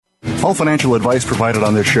All financial advice provided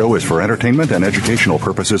on this show is for entertainment and educational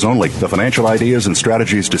purposes only. The financial ideas and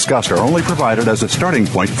strategies discussed are only provided as a starting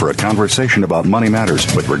point for a conversation about money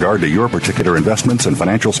matters. With regard to your particular investments and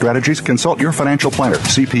financial strategies, consult your financial planner,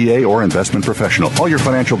 CPA, or investment professional. All your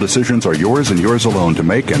financial decisions are yours and yours alone to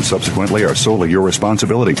make, and subsequently are solely your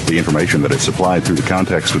responsibility. The information that is supplied through the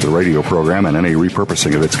context of the radio program and any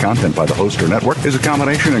repurposing of its content by the host or network is a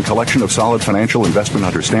combination and collection of solid financial investment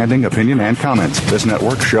understanding, opinion, and comments. This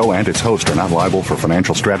network, show, and its host are not liable for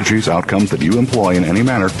financial strategies, outcomes that you employ in any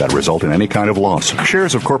manner that result in any kind of loss.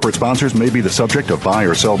 Shares of corporate sponsors may be the subject of buy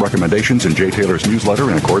or sell recommendations in Jay Taylor's newsletter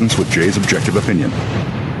in accordance with Jay's objective opinion.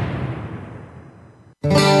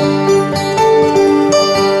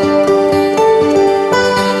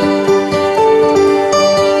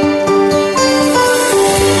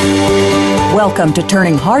 Welcome to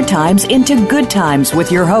Turning Hard Times into Good Times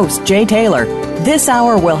with your host, Jay Taylor. This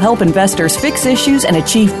hour will help investors fix issues and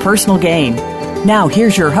achieve personal gain. Now,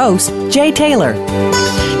 here's your host, Jay Taylor.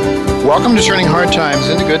 Welcome to Turning Hard Times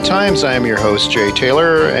into Good Times. I am your host, Jay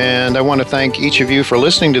Taylor, and I want to thank each of you for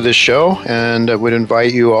listening to this show, and I would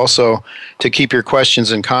invite you also to keep your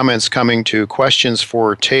questions and comments coming to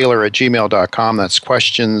questionsfortaylor@gmail.com. That's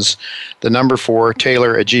questions, the number 4,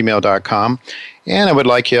 taylor@gmail.com. And I would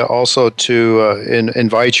like you also to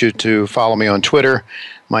invite you to follow me on Twitter.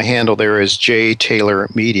 My handle there is J Taylor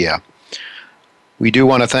Media. We do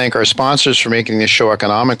want to thank our sponsors for making this show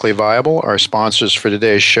economically viable. Our sponsors for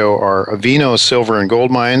today's show are Avino Silver and Gold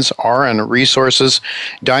Mines, RN Resources,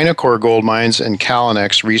 Dynacor Gold Mines, and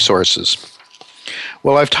Calinex Resources.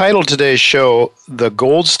 Well, I've titled today's show, The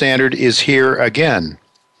Gold Standard is Here Again.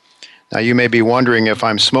 Now, you may be wondering if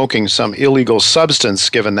I'm smoking some illegal substance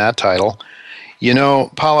given that title. You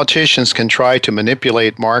know, politicians can try to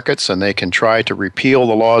manipulate markets and they can try to repeal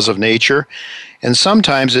the laws of nature. And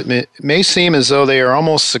sometimes it may seem as though they are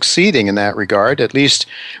almost succeeding in that regard, at least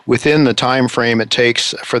within the time frame it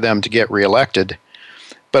takes for them to get reelected.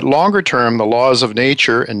 But longer term, the laws of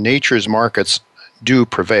nature and nature's markets do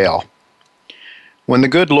prevail. When the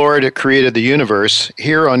good Lord created the universe,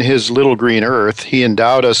 here on his little green earth, he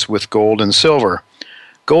endowed us with gold and silver.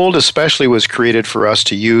 Gold especially was created for us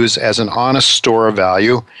to use as an honest store of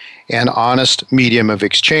value and honest medium of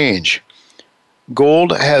exchange.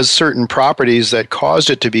 Gold has certain properties that caused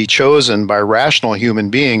it to be chosen by rational human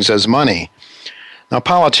beings as money. Now,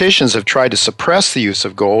 politicians have tried to suppress the use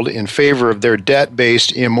of gold in favor of their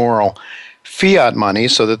debt-based, immoral fiat money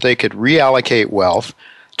so that they could reallocate wealth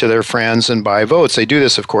to their friends and buy votes. They do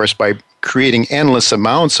this, of course, by creating endless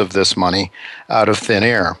amounts of this money out of thin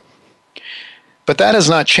air. But that has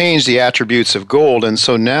not changed the attributes of gold, and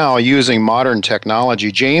so now, using modern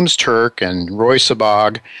technology, James Turk and Roy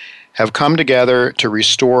Sabag have come together to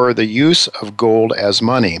restore the use of gold as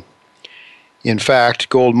money. In fact,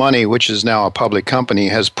 Gold Money, which is now a public company,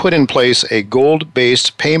 has put in place a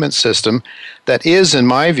gold-based payment system that is, in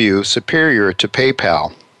my view, superior to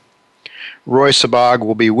PayPal. Roy Sabag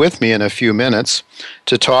will be with me in a few minutes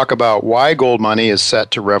to talk about why Gold Money is set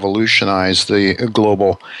to revolutionize the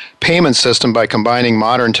global payment system by combining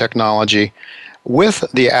modern technology with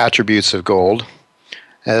the attributes of gold,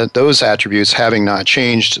 those attributes having not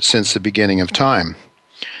changed since the beginning of time.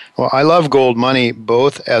 Well, I love Gold Money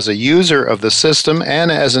both as a user of the system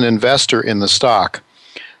and as an investor in the stock.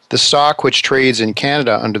 The stock, which trades in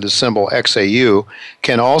Canada under the symbol XAU,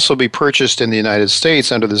 can also be purchased in the United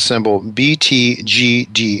States under the symbol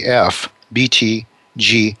BTGDF.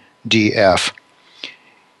 BTGDF.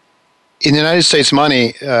 In the United States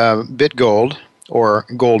money, BitGold, or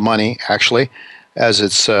Gold Money actually, as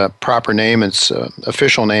its proper name, its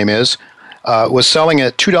official name is, was selling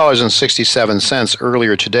at $2.67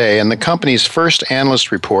 earlier today, and the company's first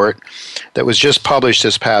analyst report that was just published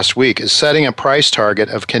this past week is setting a price target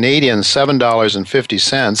of Canadian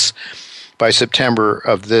 $7.50 by September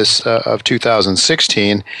of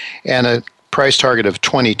 2016, and a price target of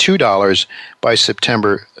 $22 by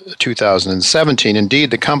September 2017. Indeed,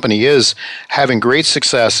 the company is having great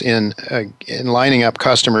success in lining up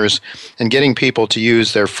customers and getting people to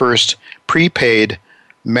use their first prepaid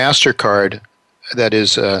MasterCard that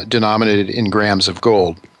is denominated in grams of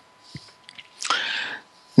gold.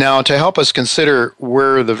 Now, to help us consider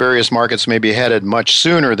where the various markets may be headed much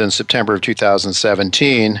sooner than September of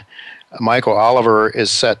 2017, Michael Oliver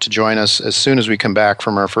is set to join us as soon as we come back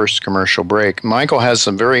from our first commercial break. Michael has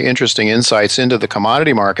some very interesting insights into the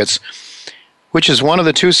commodity markets, which is one of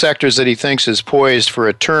the two sectors that he thinks is poised for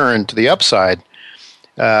a turn to the upside.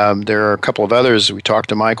 There are a couple of others. We talked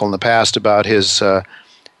to Michael in the past about his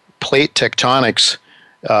plate tectonics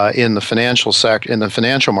in the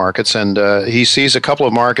financial markets, and he sees a couple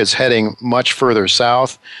of markets heading much further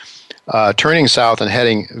south. turning south and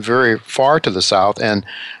heading very far to the south, and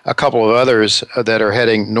a couple of others that are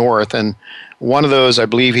heading north. And one of those, I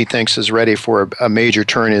believe he thinks is ready for a major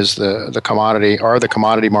turn is the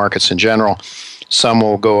commodity markets in general. Some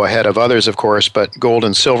will go ahead of others, of course, but gold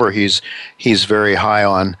and silver he's very high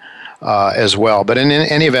on as well. But in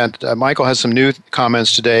any event, Michael has some new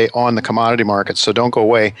comments today on the commodity markets, so don't go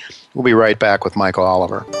away. We'll be right back with Michael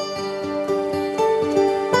Oliver.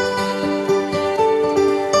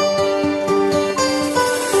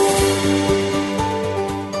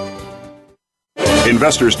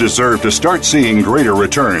 Investors deserve to start seeing greater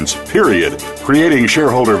returns, period. Creating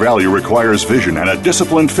shareholder value requires vision and a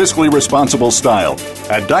disciplined, fiscally responsible style.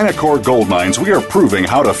 At Dynacor Gold Mines, we are proving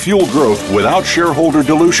how to fuel growth without shareholder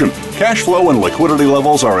dilution. Cash flow and liquidity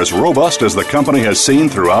levels are as robust as the company has seen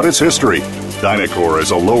throughout its history. Dynacor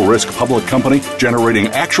is a low-risk public company generating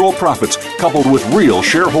actual profits coupled with real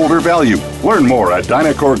shareholder value. Learn more at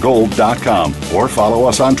DynacorGold.com or follow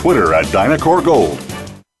us on Twitter at DynacorGold.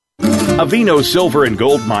 Avino Silver and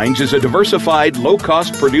Gold Mines is a diversified,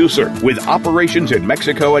 low-cost producer with operations in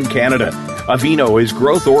Mexico and Canada. Avino is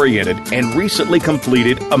growth-oriented and recently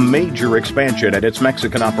completed a major expansion at its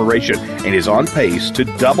Mexican operation and is on pace to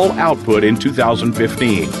double output in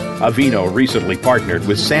 2015. Avino recently partnered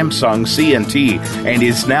with Samsung C&T and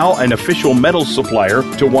is now an official metal supplier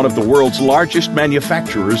to one of the world's largest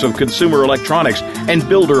manufacturers of consumer electronics and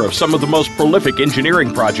builder of some of the most prolific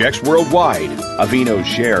engineering projects worldwide. Avino's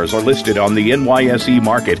shares are listed on the NYSE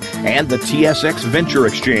market and the TSX Venture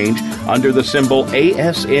Exchange under the symbol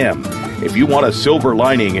ASM. If you want a silver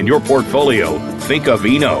lining in your portfolio, think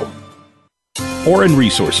Avino. Orin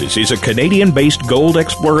Resources is a Canadian-based gold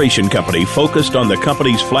exploration company focused on the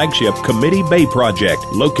company's flagship Committee Bay project,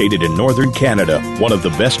 located in northern Canada, one of the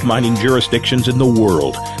best mining jurisdictions in the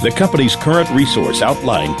world. The company's current resource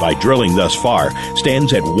outlined by drilling thus far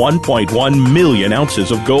stands at 1.1 million ounces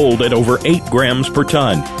of gold at over 8 grams per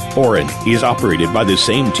ton. Orin is operated by the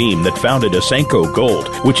same team that founded Asanko Gold,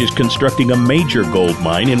 which is constructing a major gold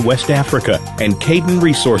mine in West Africa, and Caden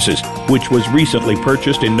Resources, which was recently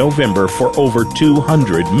purchased in November for over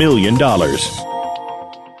 $200 million.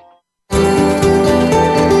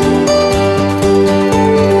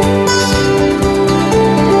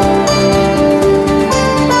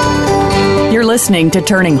 You're listening to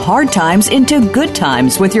Turning Hard Times into Good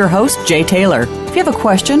Times with your host, Jay Taylor. If you have a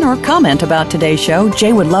question or comment about today's show,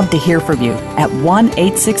 Jay would love to hear from you at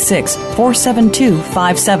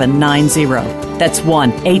 1-866-472-5790. That's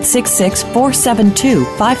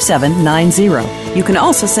 1-866-472-5790. You can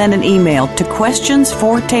also send an email to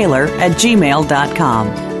questionsfortaylor@gmail.com.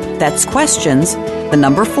 That's questions, the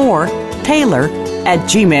number 4,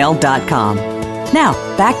 Taylor@gmail.com. Now,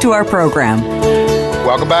 back to our program.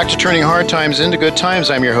 Welcome back to Turning Hard Times into Good Times.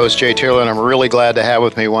 I'm your host, Jay Taylor, and I'm really glad to have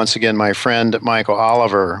with me once again my friend, Michael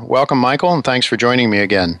Oliver. Welcome, Michael, and thanks for joining me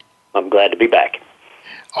again. I'm glad to be back.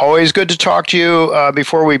 Always good to talk to you.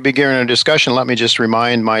 Before we begin our discussion, let me just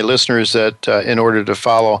remind my listeners that in order to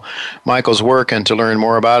follow Michael's work and to learn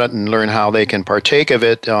more about it and learn how they can partake of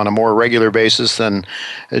it on a more regular basis than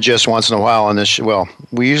just once in a while on this,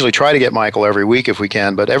 we usually try to get Michael every week if we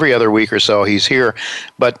can, but every other week or so he's here.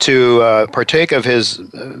 But to partake of his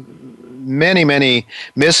many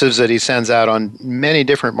missives that he sends out on many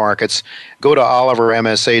different markets, go to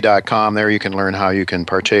olivermsa.com. There you can learn how you can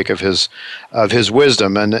partake of his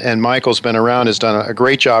wisdom. And Michael's been around, has done a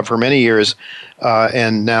great job for many years,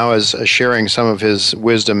 and now is sharing some of his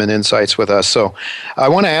wisdom and insights with us. So I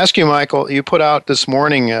want to ask you, Michael, you put out this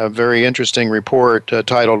morning a very interesting report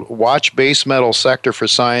titled Watch Base Metal Sector for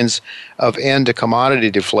Signs of End to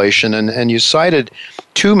Commodity Deflation, and you cited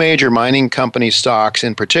 2 major mining company stocks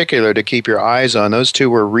in particular to keep your eyes on. Those 2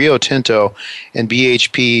 were Rio Tinto and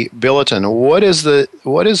BHP Billiton. What is the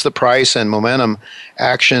price and momentum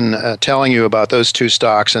action telling you about those 2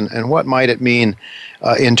 stocks, and what might it mean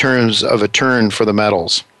in terms of a turn for the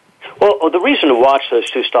metals? Well, the reason to watch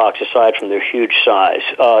those 2 stocks, aside from their huge size,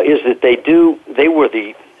 is that they were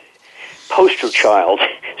the poster child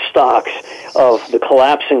stocks of the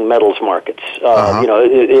collapsing metals markets.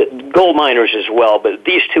 Gold miners as well, but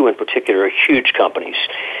these 2 in particular are huge companies,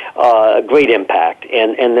 great impact,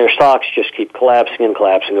 and their stocks just keep collapsing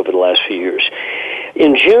over the last few years.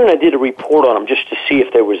 In June, I did a report on them just to see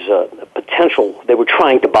if there was a potential. They were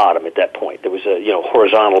trying to bottom at that point. There was a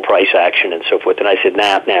horizontal price action and so forth, and I said,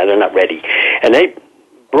 nah, they're not ready. And they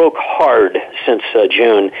broke hard since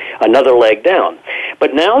June, another leg down.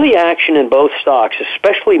 But now the action in both stocks,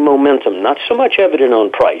 especially momentum, not so much evident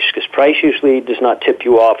on price, because price usually does not tip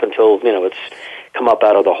you off until, it's come up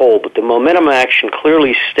out of the hole. But the momentum action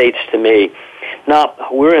clearly states to me, now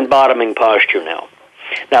we're in bottoming posture now.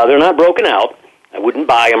 Now, they're not broken out. I wouldn't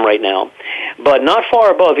buy them right now, but not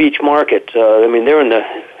far above each market. They're in the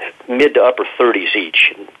mid to upper 30s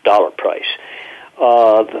each dollar price.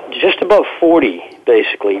 Just above 40,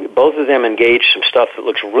 basically. Both of them engage some stuff that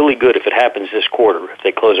looks really good if it happens this quarter, if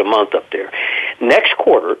they close a month up there. Next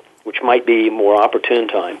quarter, which might be more opportune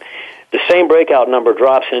time, the same breakout number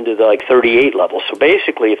drops into the 38 level. So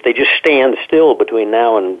basically, if they just stand still between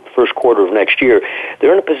now and first quarter of next year,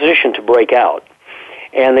 they're in a position to break out.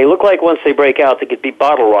 And they look like once they break out, they could be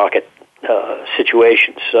bottle rocket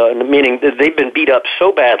situations, meaning that they've been beat up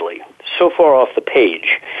so badly, so far off the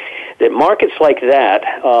page, that markets like that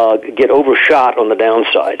get overshot on the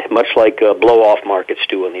downside, much like blow-off markets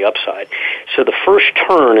do on the upside. So the first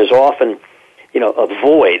turn is often, a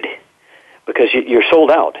void because you're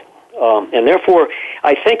sold out. And therefore,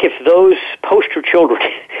 I think if those poster children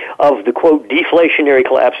of the, quote, deflationary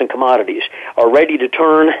collapse in commodities are ready to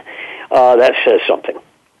turn, that says something.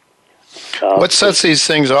 What sets these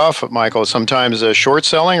things off, Michael? Sometimes short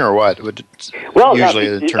selling or what? Well,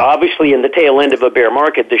 obviously in the tail end of a bear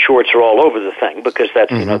market, the shorts are all over the thing because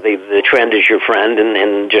that's, the trend is your friend,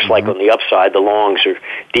 and just like on the upside, the longs are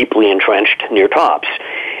deeply entrenched near tops.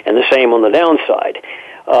 And the same on the downside.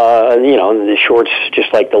 The shorts,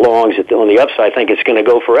 just like the longs on the upside, think it's going to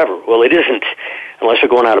go forever. Well, it isn't, unless they're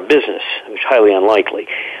going out of business, which is highly unlikely.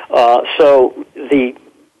 So the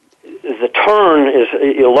turn is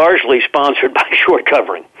largely sponsored by short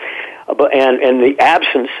covering and the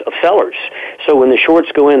absence of sellers. So when the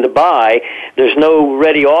shorts go in to buy, there's no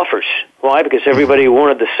ready offers. Why? Because everybody who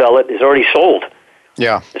wanted to sell it is already sold.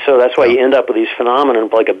 Yeah. So that's why you end up with these phenomena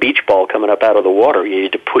like a beach ball coming up out of the water. You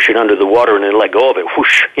need to push it under the water and then let go of it.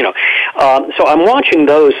 Whoosh, So I'm watching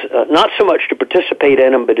those, not so much to participate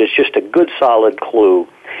in them, but it's just a good solid clue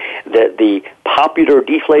that the popular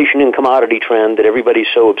deflation in commodity trend that everybody's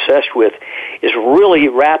so obsessed with is really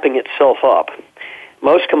wrapping itself up.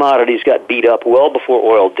 Most commodities got beat up well before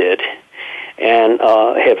oil did and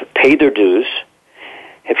have paid their dues,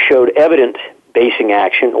 have showed evident basing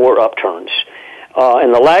action or upturns.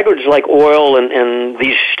 And the laggards like oil and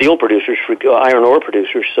these steel producers, iron ore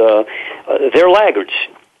producers, they're laggards.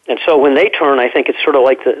 And so when they turn, I think it's sort of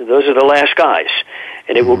like those are the last guys.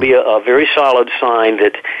 And it will be a very solid sign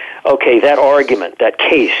that, okay, that argument, that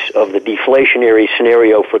case of the deflationary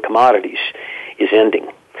scenario for commodities is ending.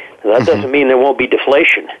 Now, that doesn't mean there won't be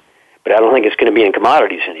deflation, but I don't think it's going to be in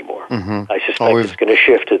commodities anymore. I suspect it's going to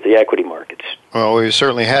shift to the equity markets. Well, we've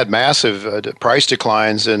certainly had massive price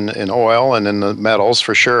declines in oil and in the metals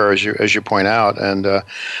for sure, as you point out, and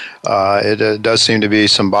it does seem to be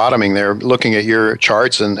some bottoming there. Looking at your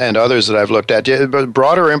charts and others that I've looked at, but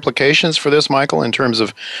broader implications for this, Michael, in terms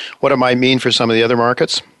of what it might mean for some of the other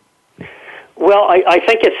markets? Well, I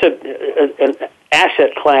think it's an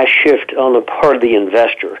asset class shift on the part of the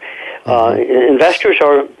investor. Investors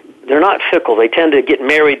they're not fickle. They tend to get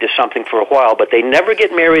married to something for a while, but they never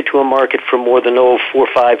get married to a market for more than 4,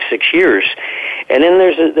 5, 6 years. And then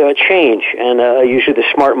there's a change, and usually the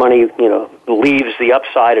smart money, leaves the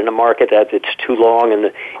upside in a market that it's too long,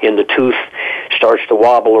 and in the tooth starts to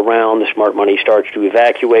wobble around. The smart money starts to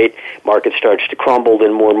evacuate. Market starts to crumble.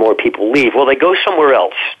 Then more and more people leave. Well, they go somewhere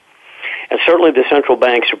else. And certainly the central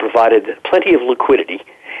banks have provided plenty of liquidity.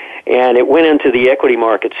 And it went into the equity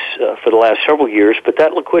markets for the last several years, but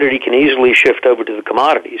that liquidity can easily shift over to the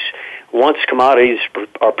commodities. Once commodities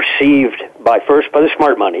are perceived by the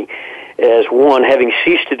smart money as, one, having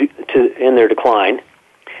ceased in their decline,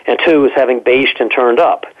 and two, as having based and turned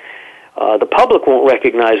up. The public won't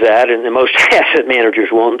recognize that, and most asset managers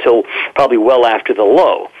won't until probably well after the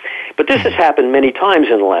low. But this has happened many times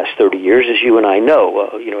in the last 30 years, as you and I know.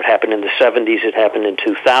 It happened in the 70s, it happened in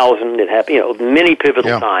 2000, it happened, many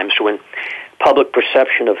pivotal times when public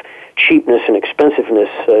perception of cheapness and expensiveness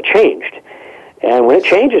changed. And when it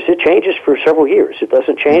changes for several years. It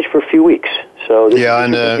doesn't change for a few weeks. So this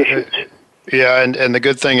is issues. Yeah, and the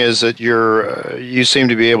good thing is that you seem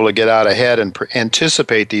to be able to get out ahead and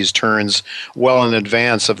anticipate these turns well in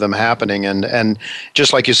advance of them happening. And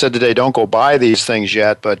just like you said today, don't go buy these things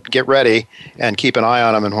yet, but get ready and keep an eye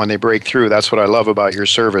on them. And when they break through, that's what I love about your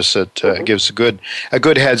service. It gives a good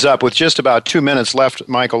heads up. With just about 2 minutes left,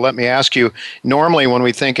 Michael, let me ask you, normally when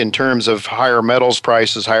we think in terms of higher metals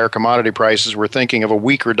prices, higher commodity prices, we're thinking of a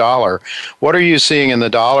weaker dollar. What are you seeing in the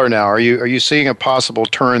dollar now? Are you seeing a possible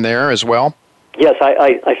turn there as well? Yes,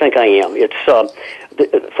 I think I am. It's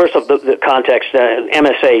first of the context.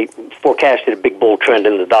 MSA forecasted a big bull trend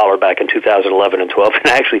in the dollar back in 2011 and 12, and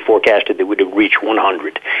actually forecasted that we would reach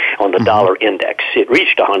 100 on the dollar index. It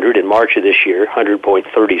reached 100 in March of this year,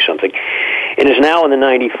 100.30 something, and is now in the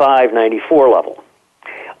 95, 94 level.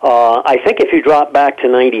 I think if you drop back to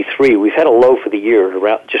 93, we've had a low for the year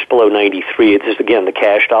around just below 93. This is, again, the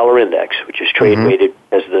cash dollar index, which is trade-weighted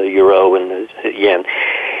as the euro and the yen.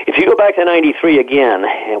 If you go back to 93 again,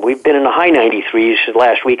 and we've been in the high 93s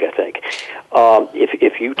last week, I think,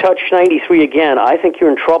 if you touch 93 again, I think you're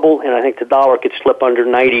in trouble, and I think the dollar could slip under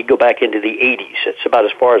 90, go back into the 80s. It's about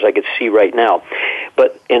as far as I could see right now.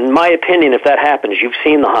 But in my opinion, if that happens, you've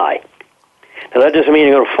seen the high. Now, that doesn't mean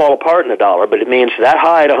you're going to fall apart in the dollar, but it means that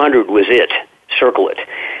high at 100 was it. Circle it.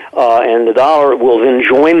 And the dollar will then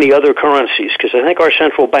join the other currencies, because I think our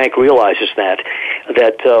central bank realizes that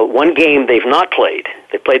one game they've not played,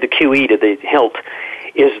 they played the QE to the hilt,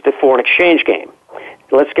 is the foreign exchange game.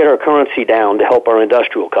 Let's get our currency down to help our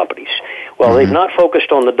industrial companies. Well, they've not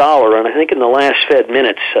focused on the dollar, and I think in the last Fed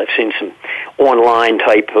minutes, I've seen some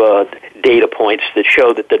online-type data points that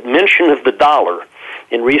show that the mention of the dollar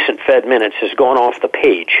in recent Fed minutes has gone off the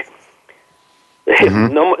page.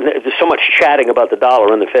 There's so much chatting about the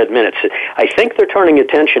dollar in the Fed minutes. I think they're turning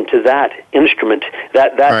attention to that instrument,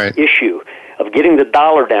 that right. issue of getting the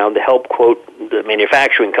dollar down to help, quote, the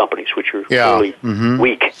manufacturing companies, which are really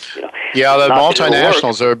weak. You know. Yeah, the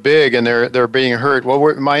multinationals are big, and they're being hurt.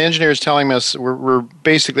 Well, my engineer is telling us we're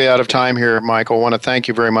basically out of time here, Michael. I want to thank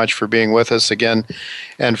you very much for being with us again.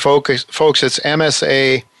 And folks, it's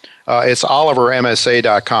MSA. It's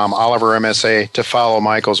OliverMSA.com, OliverMSA, to follow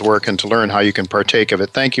Michael's work and to learn how you can partake of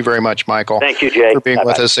it. Thank you very much, Michael. Thank you, Jay. For being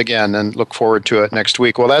with us again, and look forward to it next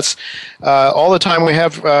week. Well, that's all the time we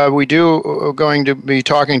have. Going to be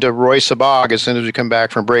talking to Roy Sabag as soon as we come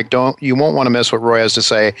back from break. You won't want to miss what Roy has to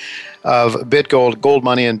say of BitGold, Gold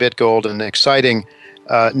Money and BitGold, an exciting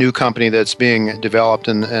new company that's being developed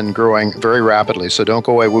and growing very rapidly. So don't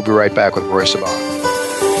go away. We'll be right back with Roy Sabag.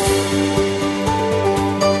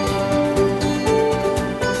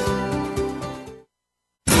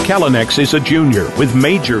 Calonex is a junior with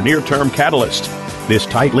major near-term catalysts. This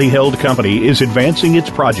tightly held company is advancing its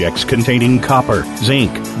projects containing copper,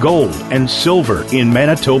 zinc, gold, and silver in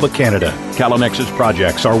Manitoba, Canada. Calonex's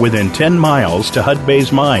projects are within 10 miles to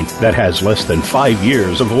Hudbay's mine that has less than 5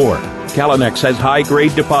 years of ore. Calonex has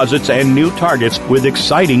high-grade deposits and new targets with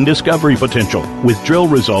exciting discovery potential, with drill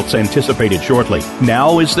results anticipated shortly.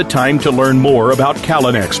 Now is the time to learn more about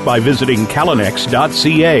Calonex by visiting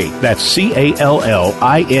calonex.ca. That's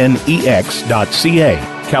CALLINEX.ca.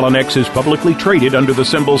 Calonex is publicly traded under the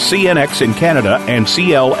symbol CNX in Canada and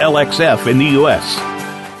CLLXF in the U.S.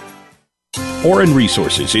 Auryn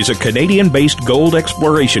Resources is a Canadian-based gold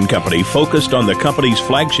exploration company focused on the company's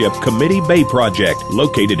flagship Committee Bay project,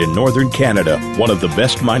 located in northern Canada, one of the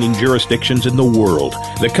best mining jurisdictions in the world.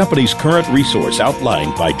 The company's current resource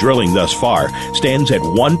outlined by drilling thus far stands at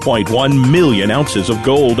 1.1 million ounces of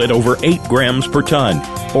gold at over 8 grams per ton.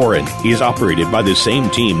 Auryn is operated by the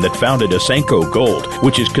same team that founded Asanko Gold,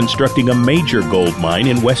 which is constructing a major gold mine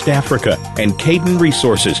in West Africa, and Caden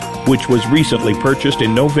Resources, which was recently purchased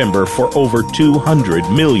in November for over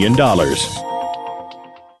 $200 million.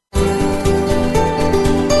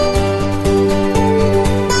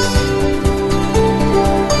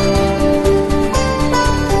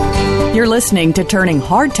 You're listening to Turning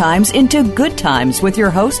Hard Times into Good Times with your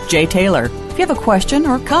host, Jay Taylor. If you have a question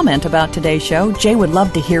or comment about today's show, Jay would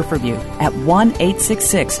love to hear from you at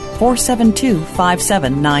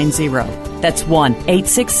 1-866-472-5790. That's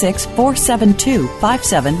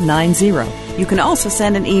 1-866-472-5790. You can also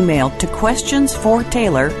send an email to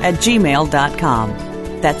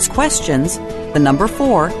questionsfortaylor@gmail.com. That's questions, the number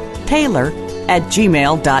 4,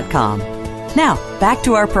 Taylor@gmail.com. Now, back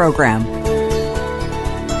to our program.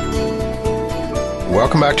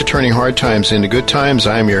 Welcome back to Turning Hard Times into Good Times.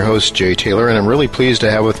 I'm your host, Jay Taylor, and I'm really pleased to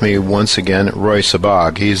have with me once again Roy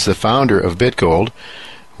Sabag. He's the founder of BitGold,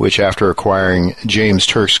 which after acquiring James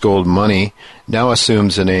Turk's Gold Money, now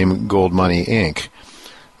assumes the name Gold Money, Inc.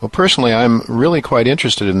 Well, personally, I'm really quite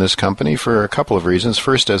interested in this company for a couple of reasons.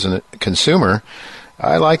 First, as a consumer,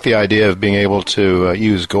 I like the idea of being able to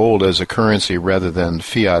use gold as a currency rather than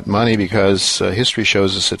fiat money, because history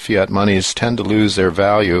shows us that fiat monies tend to lose their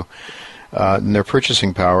value and their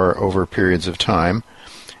purchasing power over periods of time.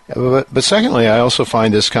 But secondly, I also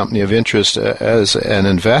find this company of interest as an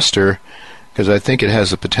investor, because I think it has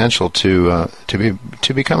the potential to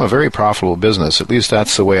become a very profitable business. At least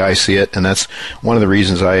that's the way I see it, and that's one of the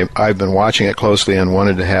reasons I've been watching it closely and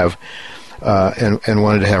wanted to have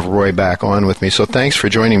wanted to have Roy back on with me. So thanks for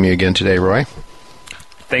joining me again today, Roy.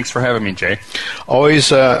 Thanks for having me, Jay. Always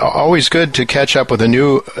good to catch up with a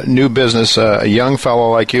new business, a young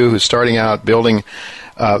fellow like you who's starting out building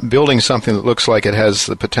building something that looks like it has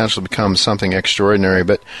the potential to become something extraordinary.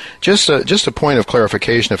 But just a point of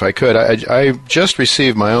clarification, if I could. I just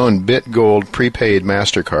received my own BitGold prepaid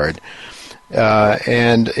MasterCard.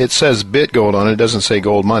 And it says BitGold on it. It doesn't say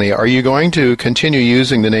Gold Money. Are you going to continue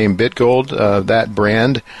using the name BitGold, that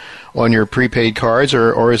brand, on your prepaid cards,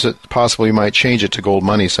 or is it possible you might change it to Gold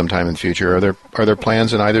Money sometime in the future? Are there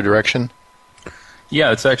plans in either direction?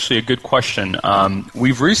 Yeah, it's actually a good question.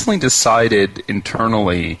 We've recently decided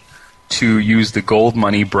internally to use the Gold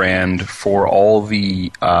Money brand for all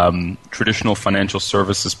the traditional financial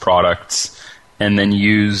services products, and then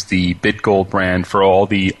use the BitGold brand for all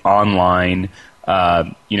the online,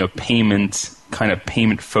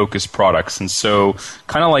 payment-focused products. And so,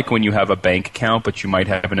 kind of like when you have a bank account, but you might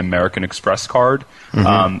have an American Express card.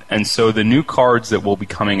 Mm-hmm. And so the new cards that will be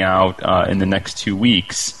coming out in the next 2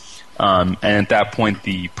 weeks, and at that point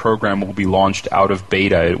the program will be launched out of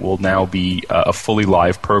beta. It will now be a fully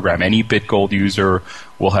live program. Any BitGold user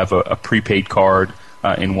will have a prepaid card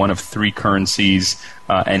in one of 3 currencies,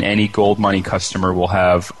 and any Gold Money customer will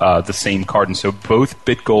have the same card. And so both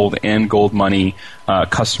BitGold and Gold Money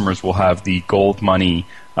customers will have the Gold Money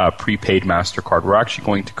prepaid MasterCard. We're actually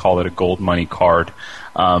going to call it a Gold Money card,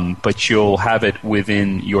 but you'll have it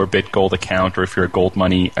within your BitGold account, or if you're a Gold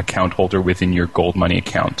Money account holder, within your Gold Money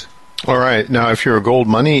account. All right. Now, if you're a Gold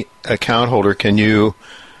Money account holder, can you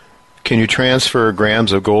transfer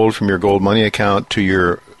grams of gold from your Gold Money account to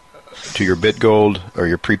your BitGold or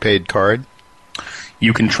your prepaid card?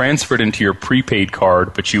 You can transfer it into your prepaid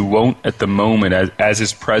card, but you won't at the moment, as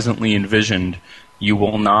is presently envisioned. You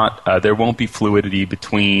will not. There won't be fluidity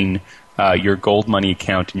between your Gold Money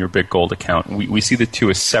account and your BitGold account. We see the two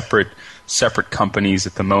as separate companies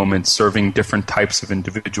at the moment, serving different types of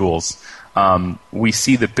individuals. We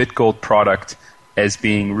see the BitGold product as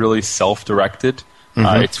being really self-directed.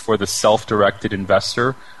 Mm-hmm. It's for the self-directed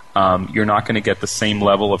investor. You're not going to get the same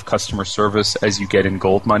level of customer service as you get in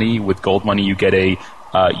Gold Money. With Gold Money, you get a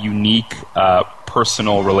unique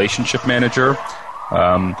personal relationship manager,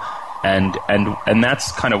 and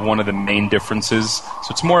that's kind of one of the main differences. So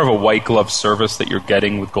it's more of a white glove service that you're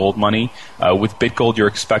getting with Gold Money. With BitGold, you're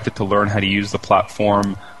expected to learn how to use the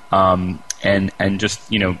platform and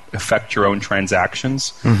just affect your own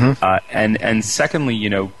transactions. Mm-hmm. And secondly,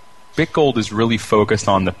 BitGold is really focused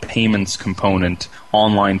on the payments component,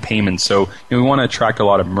 online payments. So we want to attract a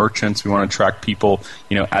lot of merchants. We want to attract people,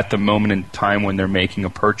 at the moment in time when they're making a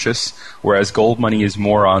purchase. Whereas Gold Money is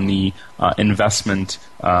more on the investment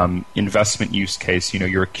use case.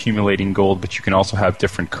 You're accumulating gold, but you can also have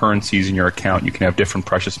different currencies in your account. You can have different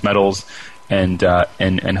precious metals, and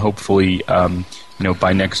hopefully,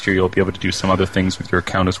 by next year you'll be able to do some other things with your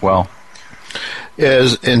account as well.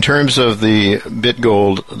 As in terms of the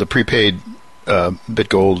BitGold, the prepaid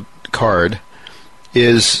BitGold card,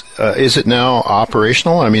 is it now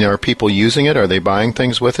operational? I mean, are people using it? Are they buying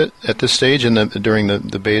things with it at this stage during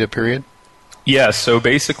the beta period? Yeah, so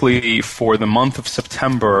basically for the month of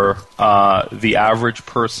September, the average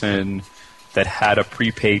person that had a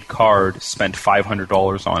prepaid card spent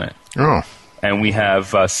 $500 on it. Oh. And we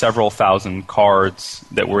have several thousand cards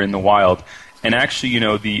that were in the wild. And actually,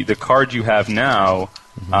 the card you have now,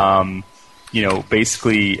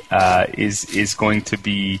 basically is going to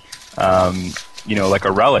be, like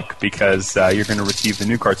a relic, because you're going to receive the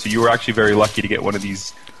new card. So you were actually very lucky to get one of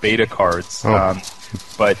these beta cards. Oh.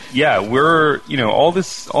 But yeah, we're all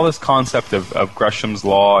this concept of Gresham's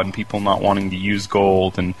law and people not wanting to use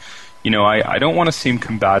gold, and I don't want to seem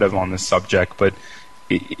combative on this subject, but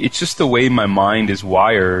it's just the way my mind is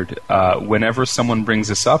wired. Whenever someone brings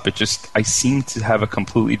this up, I seem to have a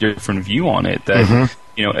completely different view on it. That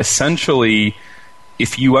essentially,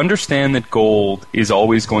 if you understand that gold is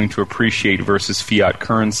always going to appreciate versus fiat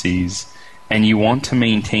currencies, and you want to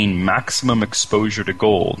maintain maximum exposure to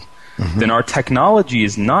gold, then our technology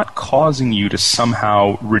is not causing you to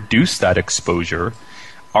somehow reduce that exposure.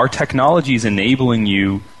 Our technology is enabling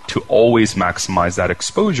you to always maximize that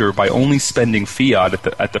exposure by only spending fiat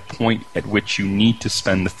at the point at which you need to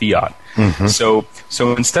spend the fiat. Mm-hmm. So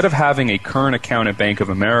instead of having a current account at Bank of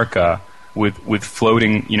America with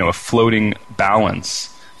floating, a floating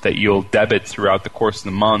balance that you'll debit throughout the course of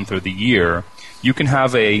the month or the year, you can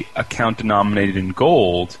have a account denominated in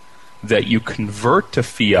gold that you convert to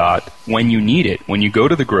fiat when you need it, when you go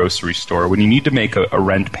to the grocery store, when you need to make a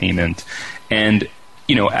rent payment. And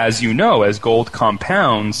as gold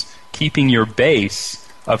compounds, keeping your base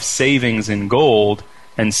of savings in gold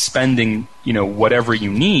and spending, whatever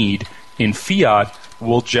you need in fiat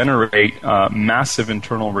will generate massive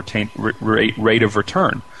internal rate of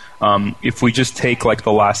return. If we just take like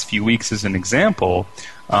the last few weeks as an example,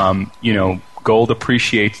 gold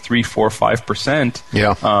appreciates 3, 4, 5%,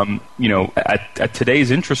 at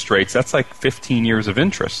today's interest rates, that's like 15 years of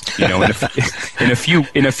interest, in a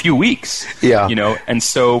few weeks. Yeah. And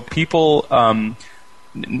so people,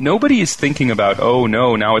 nobody is thinking about, oh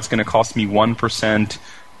no, now it's going to cost me 1%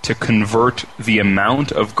 to convert the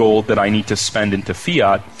amount of gold that I need to spend into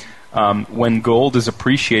fiat. When gold is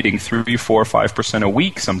appreciating 3, 4, 5% a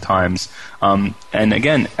week sometimes. And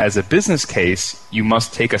again, as a business case, you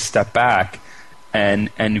must take a step back and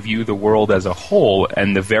view the world as a whole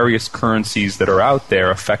and the various currencies that are out there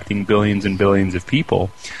affecting billions and billions of people.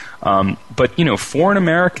 But, for an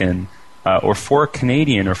American or for a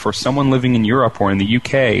Canadian or for someone living in Europe or in the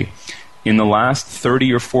UK, in the last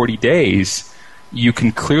 30 or 40 days, you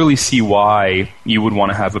can clearly see why you would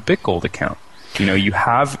want to have a Bitgold account. You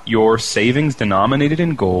have your savings denominated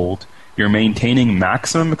in gold. You're maintaining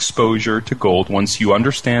maximum exposure to gold once you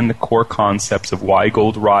understand the core concepts of why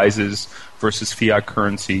gold rises versus fiat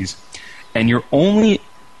currencies. And you're only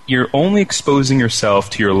exposing yourself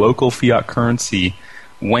to your local fiat currency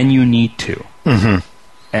when you need to. Mm-hmm.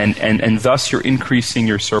 And thus you're increasing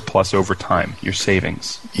your surplus over time, your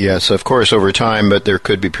savings. Yes, of course, over time, but there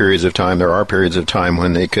could be periods of time, there are periods of time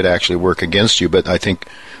when they could actually work against you. But I think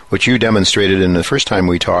what you demonstrated in the first time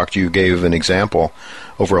we talked, you gave an example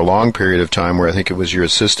over a long period of time where I think it was your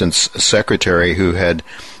assistant's secretary who had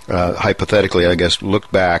hypothetically, I guess,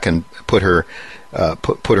 looked back and put her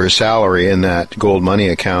salary in that gold money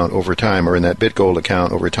account over time, or in that Bitgold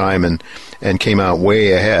account over time, and came out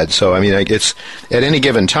way ahead. So, I mean, it's at any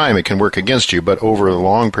given time it can work against you, but over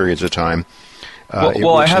long periods of time,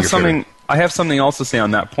 I have something else to say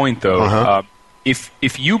on that point, though. Uh-huh.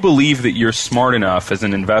 If you believe that you're smart enough as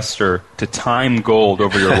an investor to time gold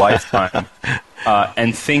over your lifetime,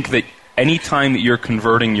 and think that any time that you're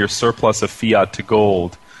converting your surplus of fiat to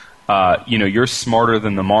gold, you're smarter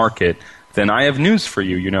than the market, then I have news for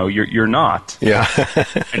you. You're not. Yeah.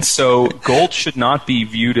 And so gold should not be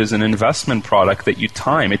viewed as an investment product that you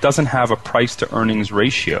time. It doesn't have a price to earnings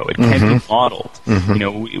ratio. It can't be modeled.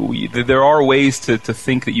 Mm-hmm. There are ways to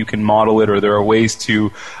think that you can model it, or there are ways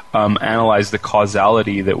to analyze the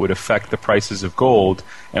causality that would affect the prices of gold.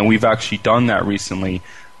 And we've actually done that recently.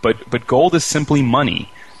 But gold is simply money.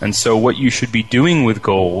 And so what you should be doing with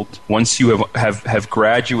gold, once you have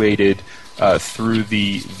graduated through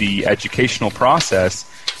the educational process,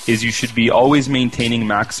 is you should be always maintaining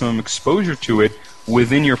maximum exposure to it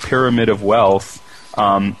within your pyramid of wealth,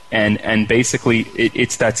 and basically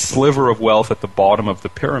it's that sliver of wealth at the bottom of the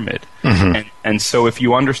pyramid. Mm-hmm. And so if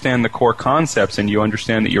you understand the core concepts and you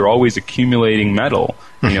understand that you're always accumulating metal,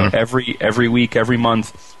 every week, every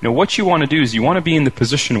month, what you want to do is you want to be in the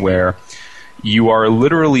position where you are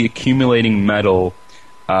literally accumulating metal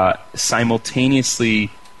simultaneously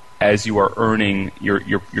as you are earning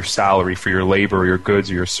your salary for your labor, or your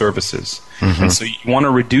goods, or your services. Mm-hmm. And so you want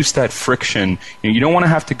to reduce that friction. You don't want to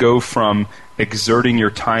have to go from exerting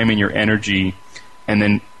your time and your energy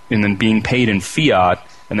and then being paid in fiat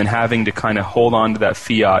and then having to kind of hold on to that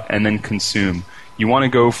fiat and then consume. You want to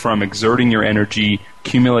go from exerting your energy,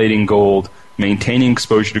 accumulating gold, maintaining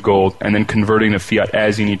exposure to gold, and then converting to fiat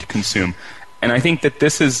as you need to consume. And I think that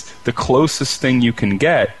this is the closest thing you can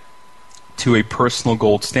get to a personal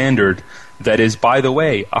gold standard that is, by the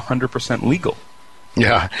way, 100% legal.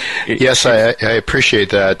 Yeah. Yes, I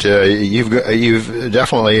appreciate that. You've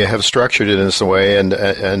definitely have structured it in this way, and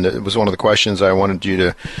it was one of the questions I wanted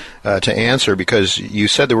you to answer, because you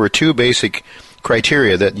said there were two basic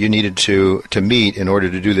criteria that you needed to meet in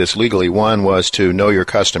order to do this legally. One was to know your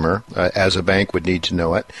customer, as a bank would need to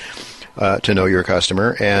know it. To know your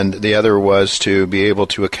customer, and the other was to be able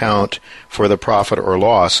to account for the profit or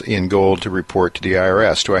loss in gold to report to the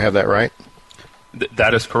IRS. Do I have that right?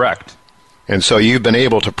 That is correct. And so you've been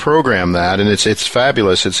able to program that, and it's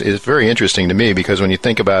fabulous. It's very interesting to me, because when you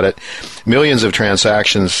think about it, millions of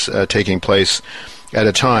transactions taking place at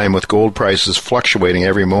a time with gold prices fluctuating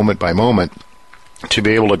every moment by moment, to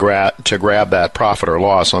be able to grab that profit or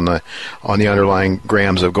loss on the underlying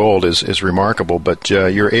grams of gold is remarkable. But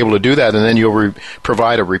you're able to do that, and then you'll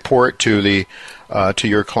provide a report to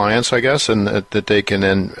your clients, I guess, and that they can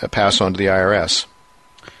then pass on to the IRS.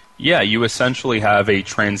 Yeah, you essentially have a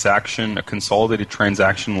consolidated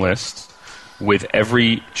transaction list with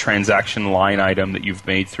every transaction line item that you've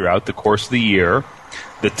made throughout the course of the year,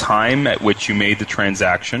 the time at which you made the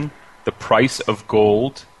transaction, the price of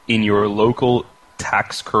gold in your local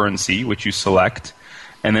tax currency, which you select,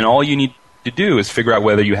 and then all you need to do is figure out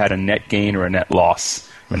whether you had a net gain or a net loss.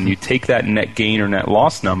 Mm-hmm. And you take that net gain or net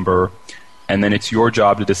loss number, and then it's your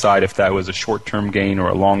job to decide if that was a short-term gain or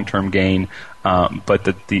a long-term gain.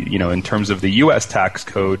 But in terms of the U.S. tax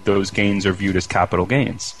code, those gains are viewed as capital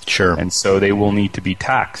gains. Sure. And so they will need to be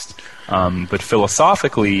taxed. But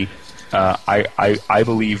philosophically, I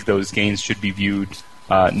believe those gains should be viewed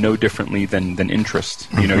no differently than interest.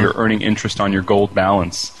 You're earning interest on your gold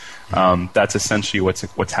balance. That's essentially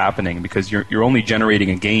what's happening, because you're only generating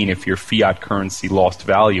a gain if your fiat currency lost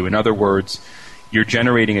value. In other words, you're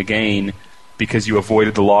generating a gain because you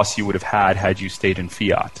avoided the loss you would have had you stayed in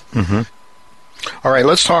fiat. Mm-hmm. All right,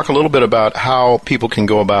 let's talk a little bit about how people can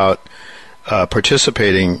go about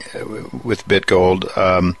participating with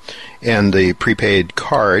BitGold and the prepaid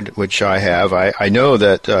card, which I have. I know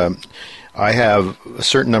that I have a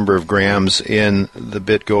certain number of grams in my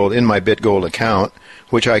BitGold account,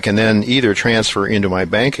 which I can then either transfer into my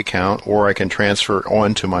bank account or I can transfer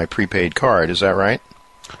onto my prepaid card. Is that right?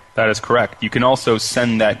 That is correct. You can also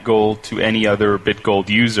send that gold to any other BitGold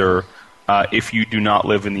user if you do not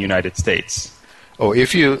live in the United States. Oh,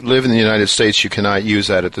 if you live in the United States, you cannot use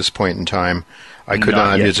that at this point in time. I could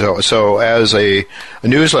not yet. So as a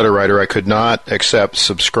newsletter writer, I could not accept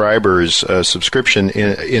subscribers' subscription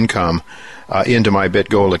income into my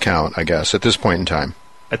BitGold account, I guess, at this point in time.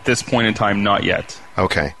 At this point in time, not yet.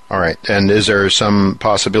 Okay, all right. And is there some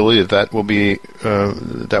possibility that will be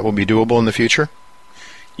doable in the future?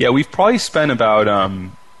 Yeah, we've probably spent about,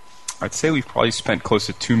 I'd say we've probably spent close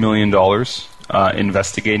to $2 million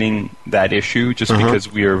investigating that issue, just because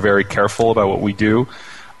we are very careful about what we do.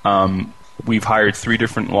 We've hired 3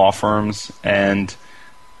 different law firms, and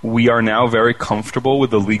we are now very comfortable with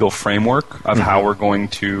the legal framework of how we're going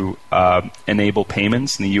to enable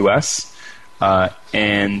payments in the U.S.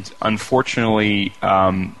 And unfortunately,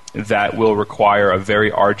 that will require a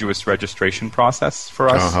very arduous registration process for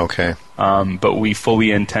us. Oh, okay. But we fully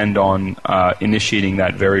intend on initiating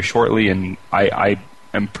that very shortly, and I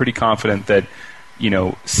am pretty confident that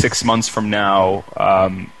 6 months from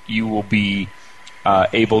now, you will be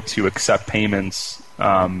able to accept payments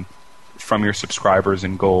from your subscribers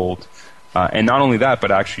in gold, and not only that,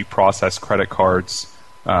 but actually process credit cards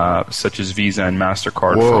such as Visa and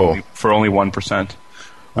MasterCard for only 1%.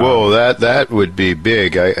 Whoa, that would be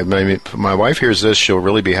big. I mean, my wife hears this; she'll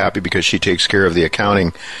really be happy because she takes care of the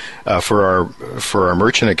accounting for our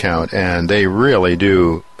merchant account, and they really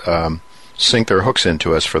do sink their hooks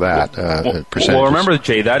into us for that percentage. Well, remember,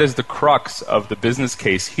 Jay, that is the crux of the business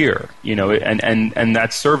case here. And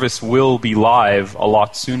that service will be live a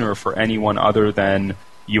lot sooner for anyone other than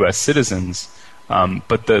U.S. citizens.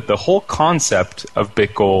 But the whole concept of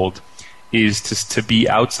BitGold is to be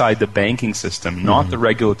outside the banking system, not the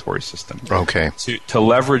regulatory system. Okay. To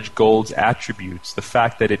leverage gold's attributes, the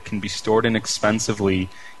fact that it can be stored inexpensively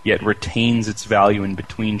yet retains its value in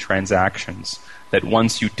between transactions, that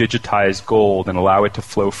once you digitize gold and allow it to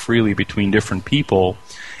flow freely between different people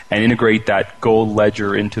and integrate that gold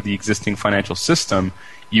ledger into the existing financial system,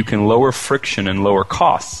 you can lower friction and lower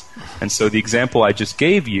costs. And so the example I just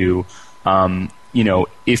gave you,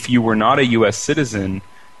 if you were not a U.S. citizen,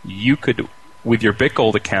 you could, with your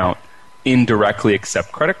BitGold account, indirectly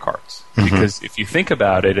accept credit cards. Because if you think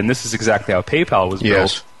about it, and this is exactly how PayPal was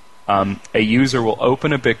built, a user will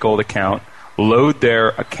open a BitGold account, load their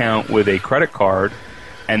account with a credit card,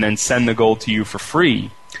 and then send the gold to you for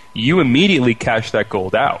free. You immediately cash that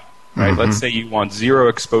gold out. Right? Let's say you want zero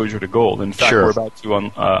exposure to gold. In fact, we're about to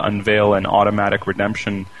unveil an automatic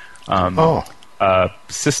redemption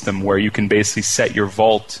system where you can basically set your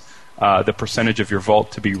vault, the percentage of your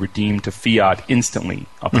vault to be redeemed to fiat instantly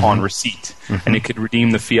upon receipt. And it could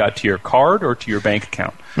redeem the fiat to your card or to your bank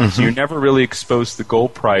account. So you're never really exposed to the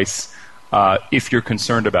gold price if you're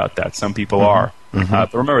concerned about that. Some people are.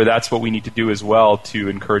 But remember, that's what we need to do as well to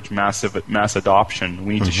encourage mass adoption.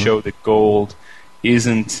 We need to show that gold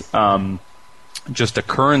isn't just a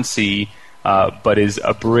currency, but is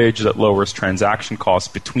a bridge that lowers transaction costs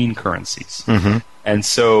between currencies. And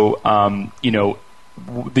so,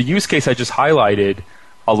 the use case I just highlighted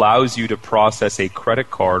allows you to process a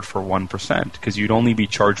credit card for 1%, because you'd only be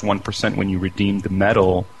charged 1% when you redeem the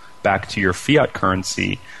metal back to your fiat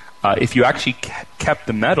currency. If you actually kept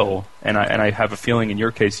the metal, and I have a feeling in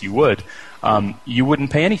your case you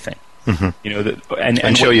wouldn't pay anything.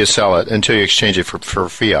 Until you sell it, until you exchange it for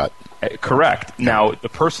fiat. Correct. Now, the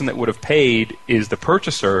person that would have paid is the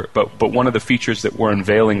purchaser, but one of the features that we're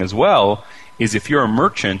unveiling as well is if you're a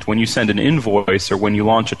merchant, when you send an invoice or when you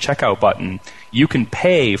launch a checkout button, you can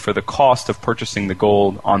pay for the cost of purchasing the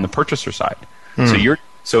gold on the purchaser side.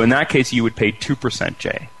 So in that case, you would pay 2%,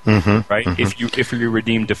 Jay, right? If you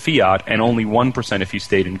redeemed to fiat, and only 1% if you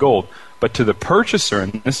stayed in gold. But to the purchaser,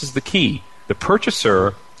 and this is the key, the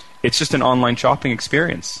purchaser, it's just an online shopping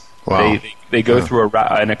experience. Wow. They go through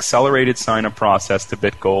an accelerated sign-up process to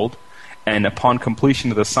BitGold, and upon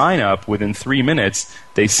completion of the sign-up, within 3 minutes,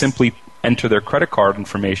 they simply enter their credit card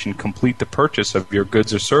information, complete the purchase of your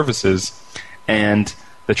goods or services, and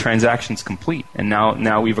the transaction's complete. And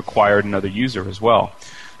now we've acquired another user as well.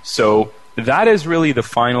 So that is really the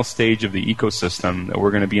final stage of the ecosystem that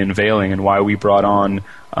we're going to be unveiling, and why we brought on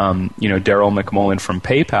Daryl McMullen from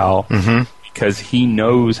PayPal, because he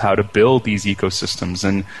knows how to build these ecosystems.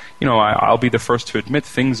 And I'll be the first to admit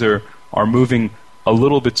things are moving a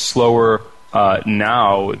little bit slower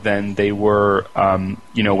now than they were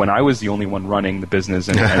when I was the only one running the business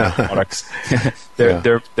and products.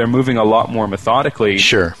 They're moving a lot more methodically.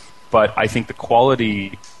 Sure. But I think the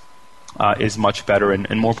quality is much better,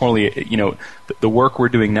 and more importantly, the work we're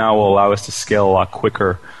doing now will allow us to scale a lot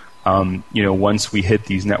quicker. Once we hit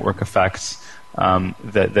these network effects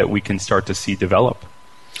that we can start to see develop.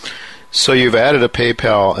 So you've added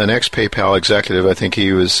an ex-PayPal executive. I think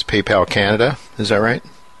he was PayPal Canada. Is that right?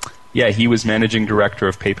 Yeah, he was managing director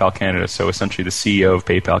of PayPal Canada, so essentially the CEO of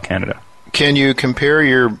PayPal Canada. Can you compare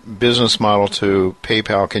your business model to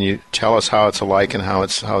PayPal? Can you tell us how it's alike and how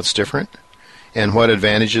it's different, and what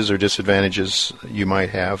advantages or disadvantages you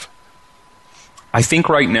might have? I think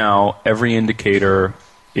right now every indicator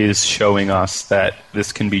is showing us that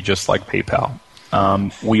this can be just like PayPal.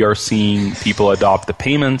 We are seeing people adopt the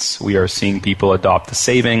payments. We are seeing people adopt the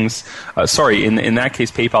savings. In that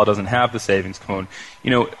case, PayPal doesn't have the savings component.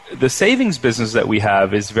 The savings business that we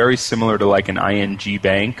have is very similar to like an ING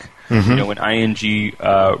bank. When ING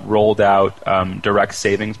rolled out direct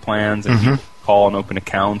savings plans and people call and open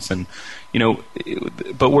accounts, and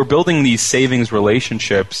but we're building these savings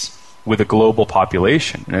relationships with a global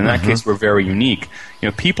population. And in that case, we're very unique.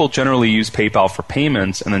 People generally use PayPal for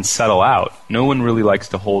payments and then settle out. No one really likes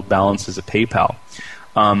to hold balances at PayPal.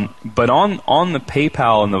 But on the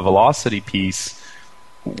PayPal and the velocity piece,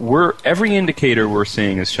 every indicator we're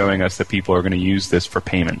seeing is showing us that people are going to use this for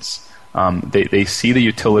payments. They see the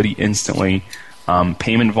utility instantly.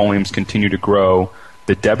 Payment volumes continue to grow.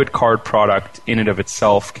 The debit card product in and of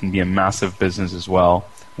itself can be a massive business as well.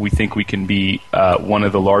 We think we can be one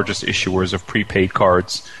of the largest issuers of prepaid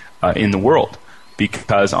cards in the world,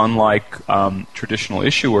 because unlike traditional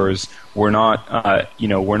issuers, we're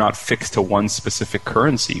not fixed to one specific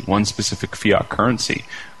currency, one specific fiat currency.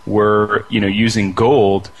 We're using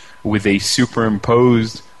gold with a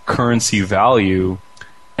superimposed currency value,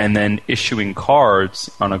 and then issuing cards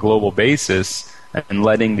on a global basis and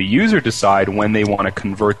letting the user decide when they want to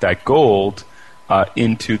convert that gold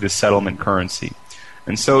into the settlement currency.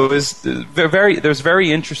 And so there's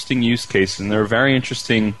very interesting use cases, and there are very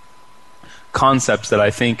interesting concepts that I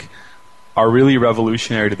think are really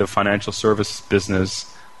revolutionary to the financial service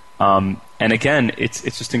business. And again, it's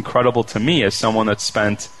just incredible to me, as someone that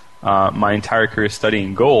spent my entire career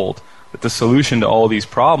studying gold, that the solution to all these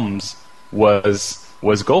problems was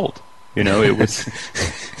gold. It was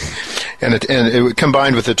and it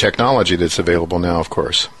combined with the technology that's available now, of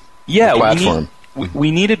course. Yeah, the platform.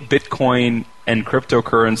 We needed Bitcoin and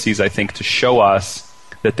cryptocurrencies, I think, to show us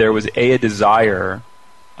that there was a desire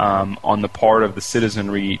on the part of the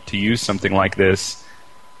citizenry to use something like this,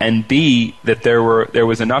 and B, that there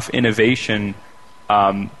was enough innovation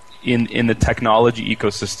in the technology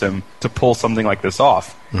ecosystem to pull something like this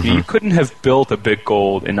off. You couldn't have built a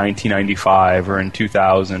BitGold in 1995 or in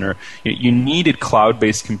 2000, or you needed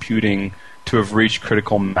cloud-based computing to have reached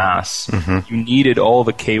critical mass. You needed all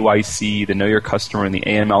the KYC, the Know Your Customer, and the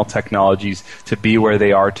AML technologies to be where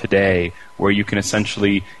they are today, where you can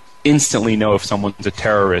essentially instantly know if someone's a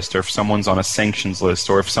terrorist, or if someone's on a sanctions list,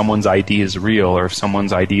 or if someone's ID is real, or if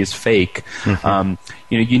someone's ID is fake.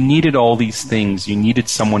 You needed all these things. You needed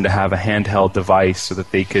someone to have a handheld device so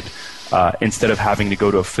that they could, instead of having to go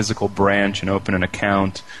to a physical branch and open an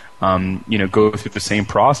account, go through the same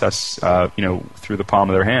process, through the palm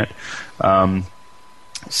of their hand.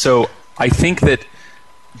 So I think that,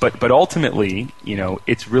 but ultimately,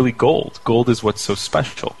 it's really gold. Gold is what's so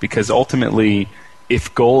special, because ultimately,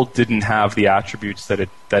 if gold didn't have the attributes that it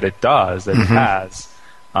has,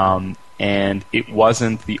 and it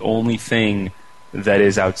wasn't the only thing that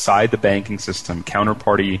is outside the banking system,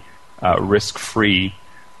 counterparty risk-free,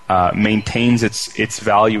 maintains its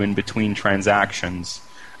value in between transactions,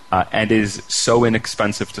 and is so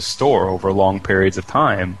inexpensive to store over long periods of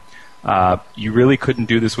time, you really couldn't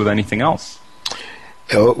do this with anything else.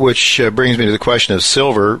 Which brings me to the question of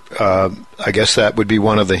silver. I guess that would be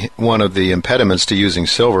one of the impediments to using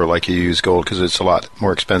silver like you use gold, because it's a lot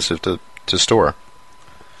more expensive to store.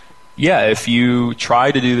 Yeah, if you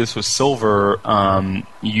try to do this with silver,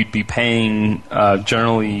 you'd be paying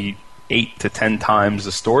generally 8 to 10 times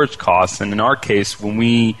the storage costs. And in our case, when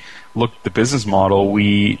we looked at the business model,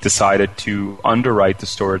 we decided to underwrite the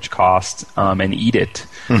storage cost and eat it.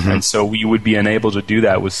 And so we would be unable to do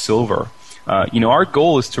that with silver. Our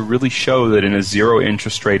goal is to really show that in a zero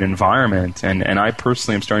interest rate environment, and I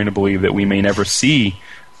personally am starting to believe that we may never see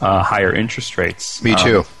higher interest rates. Me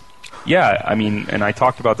too. Yeah, I mean, and I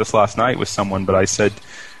talked about this last night with someone, but I said,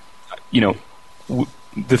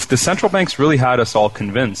 the central banks really had us all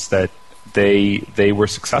convinced that they were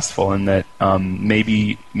successful and that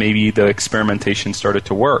maybe the experimentation started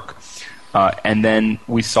to work. And then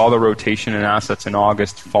we saw the rotation in assets in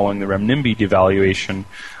August following the renminbi devaluation,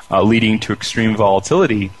 leading to extreme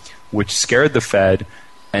volatility, which scared the Fed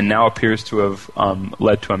and now appears to have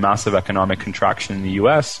led to a massive economic contraction in the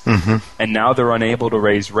U.S. And now they're unable to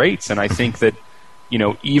raise rates. And I think that,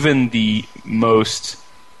 even the most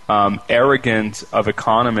arrogant of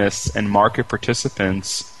economists and market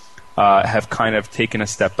participants have kind of taken a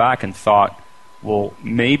step back and thought, well,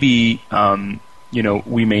 maybe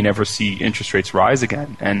we may never see interest rates rise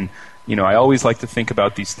again. And I always like to think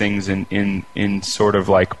about these things in sort of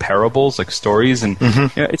like parables, like stories. And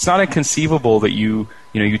it's not inconceivable that you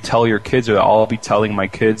tell your kids, or I'll be telling my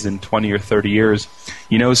kids in 20 or 30 years,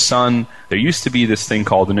 son, there used to be this thing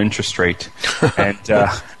called an interest rate, and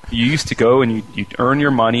you used to go and you'd earn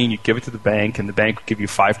your money and you'd give it to the bank, and the bank would give you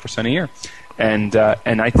 5% a year. And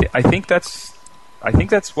I think that's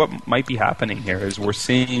what might be happening here, is we're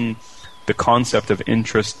seeing the concept of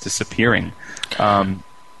interest disappearing.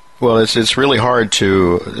 Well, it's really hard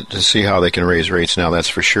to see how they can raise rates now, that's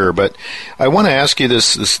for sure. But I want to ask you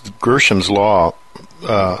this Gresham's law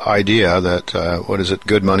idea that, what is it,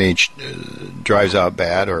 good money drives out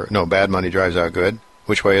bad, or no, bad money drives out good?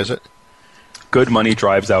 Which way is it? Good money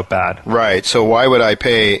drives out bad. Right. So why would I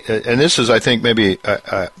pay, and this is, I think, maybe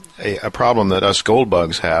a problem that us gold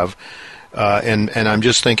bugs have, and I'm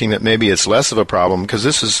just thinking that maybe it's less of a problem, because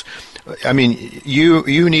this is, I mean,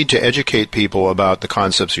 you need to educate people about the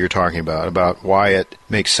concepts you're talking about why it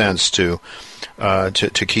makes sense to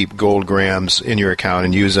keep gold grams in your account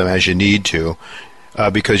and use them as you need to,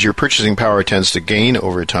 because your purchasing power tends to gain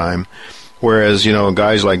over time. Whereas,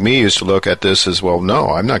 guys like me used to look at this as, well, no,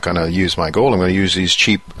 I'm not going to use my gold. I'm going to use these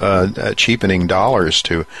cheapening dollars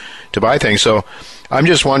to buy things. So I'm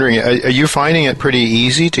just wondering, are you finding it pretty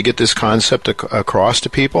easy to get this concept across to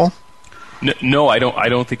people? No, I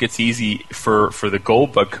don't think it's easy for the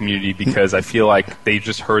gold bug community, because I feel like they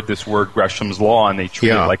just heard this word Gresham's law and they treat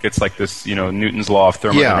it like it's like this, Newton's law of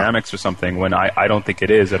thermodynamics or something, when I don't think it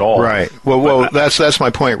is at all. Right. Well, that's my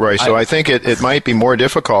point, Roy. So I think it might be more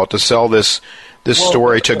difficult to sell this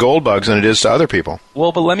story to gold bugs than it is to other people.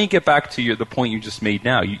 Well, but let me get back to the point you just made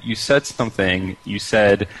now. You said something. You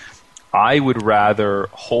said, I would rather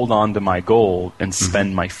hold on to my gold and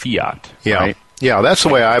spend my fiat. Yeah. Right? Yeah, that's the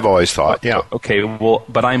way I've always thought. Yeah. Okay, well,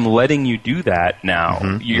 but I'm letting you do that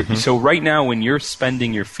now. So right now, when you're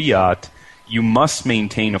spending your fiat, you must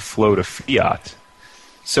maintain a float of fiat.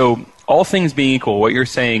 So all things being equal, what you're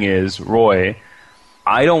saying is, Roy,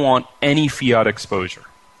 I don't want any fiat exposure.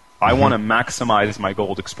 I want to maximize my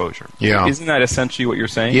gold exposure. Yeah. Isn't that essentially what you're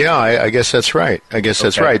saying? Yeah, I guess that's right.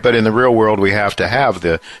 That's right. But in the real world, we have to have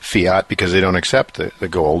the fiat because they don't accept the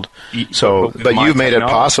gold. So, but you've made it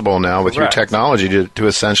possible now with your technology to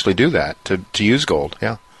essentially do that, to use gold.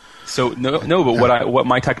 Yeah. So but what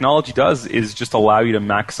my technology does is just allow you to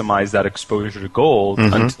maximize that exposure to gold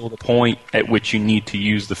until the point at which you need to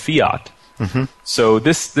use the fiat. So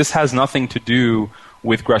this has nothing to do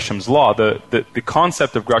with Gresham's law. The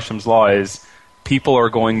concept of Gresham's law is people are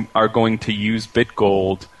going to use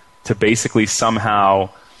BitGold to basically somehow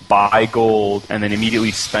buy gold and then immediately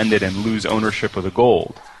spend it and lose ownership of the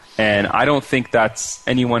gold. And I don't think that's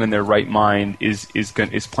anyone in their right mind is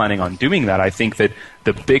planning on doing that. I think that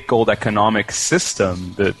the BitGold economic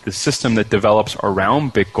system, the system that develops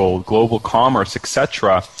around BitGold, global commerce,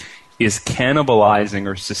 etc., is cannibalizing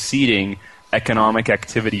or seceding economic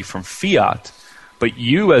activity from fiat. But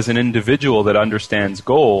you, as an individual that understands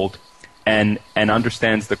gold and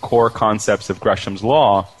understands the core concepts of Gresham's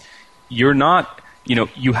law, you're not,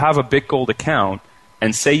 you have a BitGold account,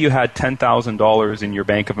 and say you had $10,000 in your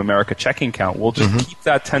Bank of America checking account. We'll just keep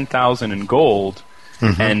that $10,000 in gold,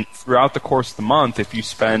 and throughout the course of the month, if you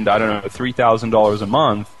spend, $3,000 a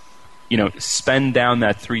month, spend down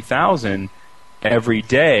that $3,000 every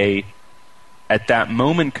day. At that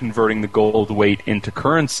moment, converting the gold weight into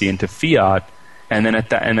currency, into fiat. And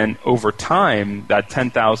then over time, that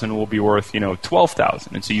 $10,000 will be worth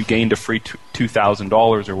 $12,000, and so you gained a free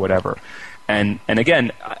 $2,000 or whatever. And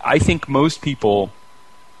again, I think most people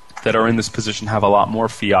that are in this position have a lot more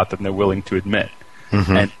fiat than they're willing to admit.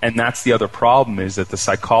 And that's the other problem, is that the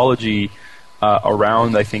psychology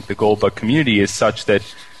around, I think, the gold bug community is such that,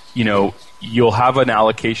 you'll have an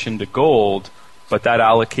allocation to gold, but that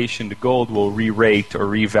allocation to gold will re-rate or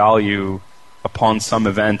revalue upon some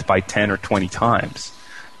event by 10 or 20 times.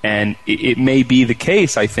 And it may be the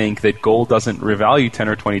case, I think, that gold doesn't revalue 10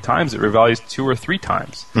 or 20 times. It revalues 2 or 3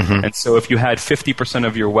 times. And so if you had 50%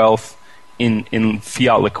 of your wealth in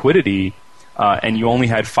fiat liquidity, and you only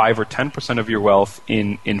had 5 or 10% of your wealth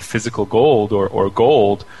in physical gold or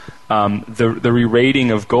gold, the re-rating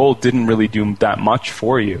of gold didn't really do that much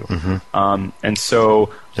for you. And so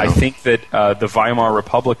I think that the Weimar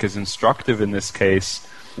Republic is instructive in this case,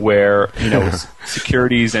 where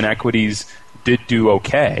securities and equities did do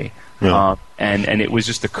okay. And it was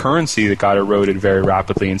just the currency that got eroded very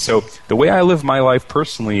rapidly. And so the way I live my life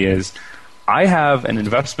personally is I have an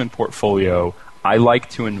investment portfolio. I like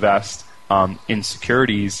to invest in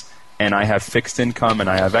securities, and I have fixed income, and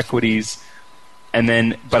I have equities.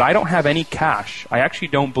 But I don't have any cash. I actually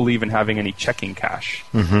don't believe in having any checking cash.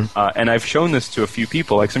 And I've shown this to a few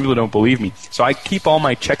people. Like, some people don't believe me. So I keep all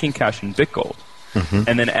my checking cash in Bitgold.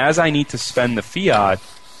 And then as I need to spend the fiat,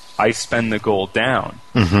 I spend the gold down.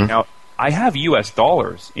 Now, I have U.S.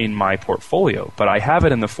 dollars in my portfolio, but I have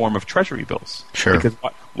it in the form of treasury bills. Sure. Because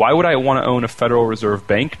why would I want to own a Federal Reserve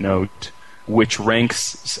banknote which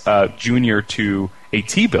ranks junior to a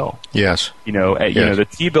T-bill? Yes. The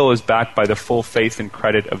T-bill is backed by the full faith and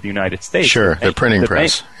credit of the United States. Sure, the printing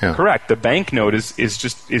press. Correct. The banknote is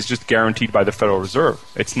just guaranteed by the Federal Reserve.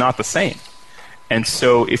 It's not the same. And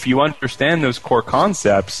so if you understand those core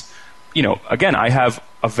concepts, again, I have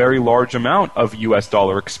a very large amount of U.S.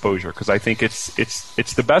 dollar exposure because I think it's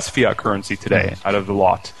the best fiat currency today out of the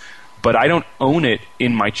lot. But I don't own it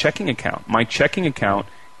in my checking account. My checking account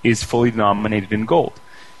is fully denominated in gold.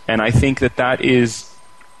 And I think that is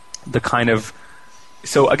the kind of...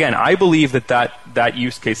 So again, I believe that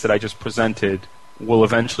use case that I just presented will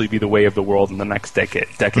eventually be the way of the world in the next decade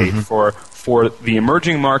for the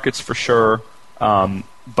emerging markets for sure.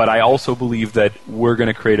 But I also believe that we're going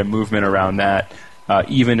to create a movement around that,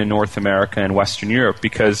 even in North America and Western Europe,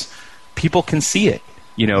 because people can see it.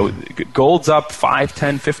 Gold's up 5,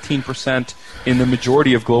 10, 15% in the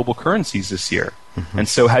majority of global currencies this year. And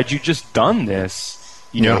so had you just done this,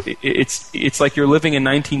 it's like you're living in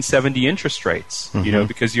 1970 interest rates,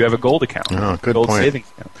 because you have a gold account, gold point.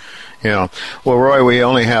 Savings account. Yeah. Well, Roy, we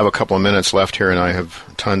only have a couple of minutes left here, and I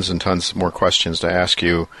have tons and tons more questions to ask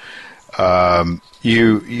you.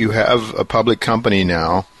 You have a public company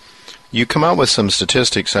now. You come out with some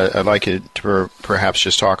statistics. I'd like you to perhaps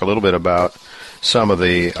just talk a little bit about some of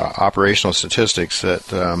the operational statistics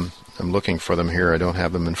that I'm looking for them here. I don't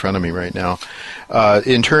have them in front of me right now.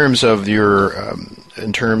 In terms of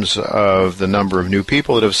in terms of the number of new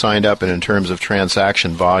people that have signed up, and in terms of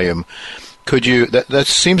transaction volume, could you? That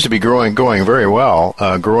seems to be going very well,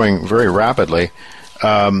 growing very rapidly.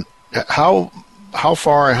 How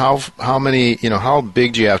far and how many, how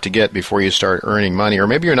big do you have to get before you start earning money? Or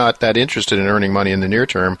maybe you're not that interested in earning money in the near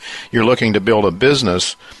term. You're looking to build a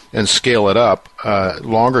business and scale it up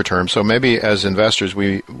longer term. So maybe as investors,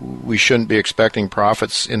 we shouldn't be expecting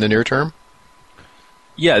profits in the near term?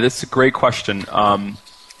 Yeah, that's a great question.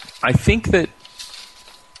 I think that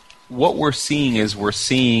what we're seeing is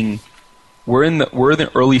we're in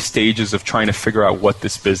the early stages of trying to figure out what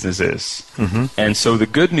this business is. And so the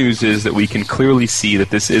good news is that we can clearly see that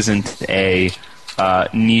this isn't a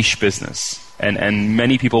niche business. And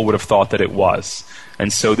many people would have thought that it was.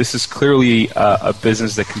 And so this is clearly a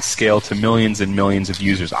business that can scale to millions and millions of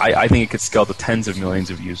users. I think it could scale to tens of millions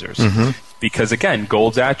of users. Because, again,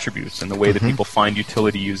 gold's attributes and the way that people find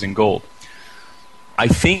utility using gold. I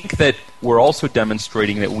think that we're also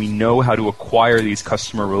demonstrating that we know how to acquire these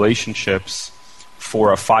customer relationships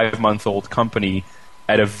for a 5-month-old company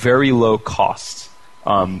at a very low cost.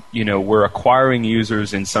 We're acquiring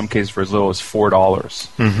users in some cases for as little as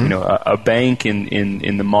 $4. A bank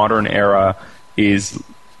in the modern era is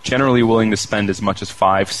generally willing to spend as much as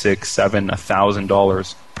 $5, $6, $7,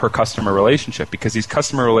 $1,000 per customer relationship because these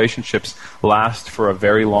customer relationships last for a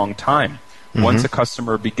very long time. Once a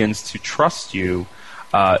customer begins to trust you,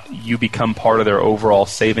 you become part of their overall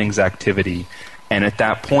savings activity. And at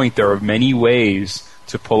that point, there are many ways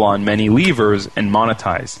to pull on many levers and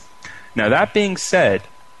monetize. Now, that being said,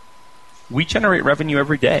 we generate revenue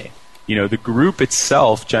every day. The group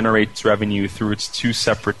itself generates revenue through its 2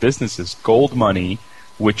 separate businesses, Gold Money,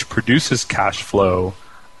 which produces cash flow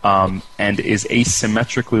and is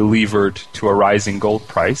asymmetrically levered to a rising gold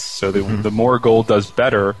price. So the more gold does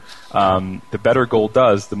better, the better gold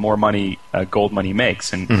does, the more money Gold Money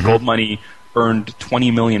makes. And Gold Money earned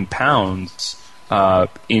 £20 million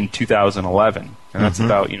in 2011. And that's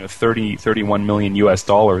about $31 million US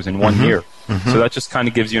in 1 year. So that just kind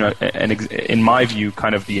of gives you, in my view,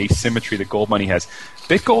 kind of the asymmetry that gold money has.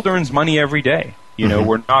 BitGold earns money every day.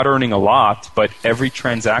 We're not earning a lot, but every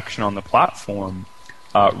transaction on the platform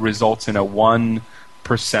results in a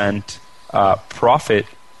 1% profit,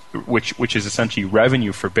 which is essentially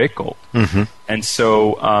revenue for BitGold. And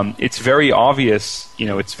so it's very obvious,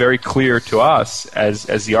 it's very clear to us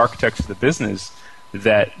as the architects of the business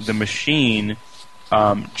that the machine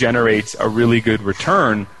generates a really good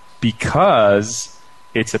return because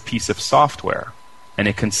it's a piece of software and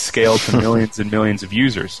it can scale to millions and millions of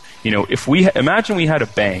users. If imagine we had a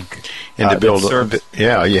bank and to build,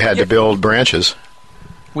 you had to build branches.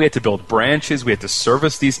 We had to build branches. We had to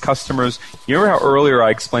service these customers. You remember how earlier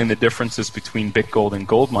I explained the differences between BitGold and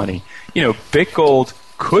Gold Money? BitGold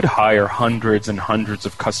could hire hundreds and hundreds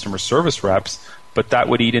of customer service reps, but that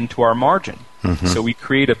would eat into our margin. So we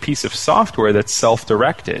create a piece of software that's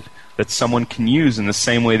self-directed, that someone can use in the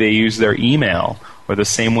same way they use their email or the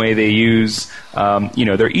same way they use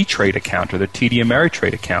their E-Trade account or their TD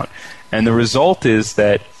Ameritrade account. And the result is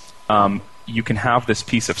that you can have this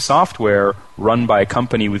piece of software run by a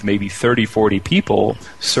company with maybe 30, 40 people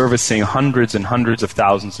servicing hundreds and hundreds of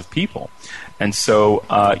thousands of people. And so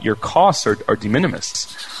your costs are de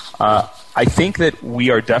minimis. I think that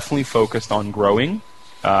we are definitely focused on growing,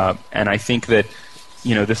 and I think that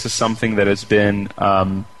this is something that has been,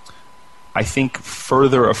 I think,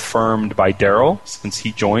 further affirmed by Daryl since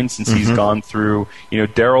he joined, since he's gone through.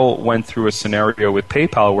 Daryl went through a scenario with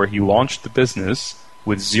PayPal where he launched the business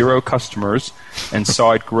with 0 customers and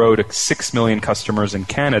saw it grow to 6 million customers in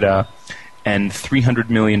Canada and $300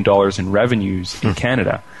 million in revenues in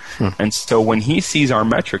Canada. And so when he sees our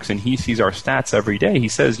metrics and he sees our stats every day, he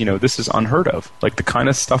says, this is unheard of. Like the kind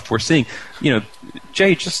of stuff we're seeing.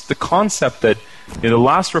 Jay, just the concept that the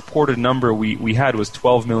last reported number we had was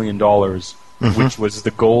 $12 million, which was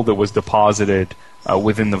the gold that was deposited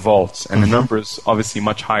within the vaults. And the number is obviously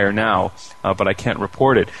much higher now, but I can't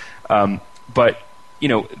report it. But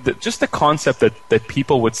just the concept that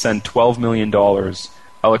people would send $12 million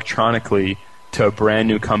electronically to a brand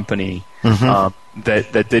new company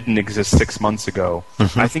that didn't exist 6 months ago,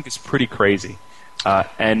 I think is pretty crazy.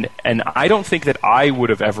 And I don't think that I would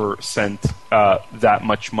have ever sent that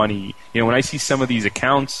much money. When I see some of these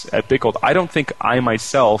accounts at BitGold, I don't think I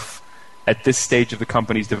myself, at this stage of the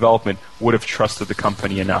company's development, would have trusted the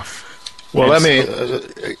company enough. Well,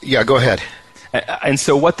 go ahead. And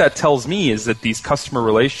so what that tells me is that these customer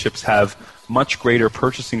relationships have much greater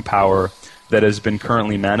purchasing power that has been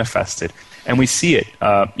currently manifested. And we see it.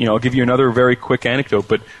 I'll give you another very quick anecdote,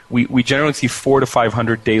 but we generally see 400 to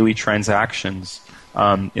 500 daily transactions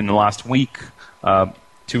in the last week.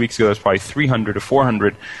 2 weeks ago, there's probably 300 to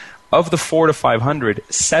 400. Of the 400 to 500,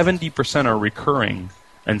 70% are recurring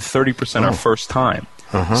and 30% are first time.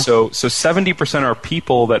 So 70% are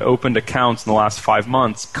people that opened accounts in the last 5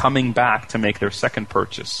 months coming back to make their second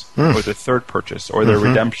purchase or their third purchase or their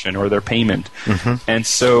redemption or their payment. And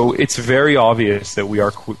so it's very obvious that we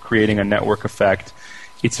are creating a network effect.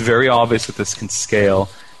 It's very obvious that this can scale.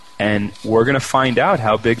 And we're going to find out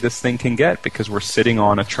how big this thing can get because we're sitting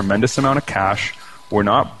on a tremendous amount of cash. We're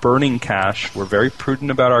not burning cash. We're very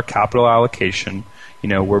prudent about our capital allocation.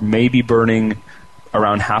 We're maybe burning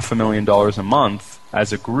around $500,000 a month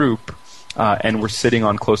as a group, and we're sitting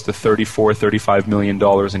on close to $34-35 million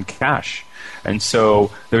in cash. And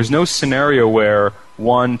so there's no scenario where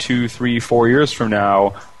 1, 2, 3, 4 years from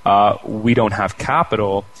now we don't have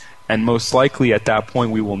capital, and most likely at that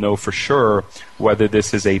point we will know for sure whether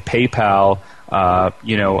this is a PayPal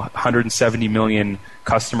 170 million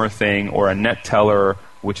customer thing or a NetTeller,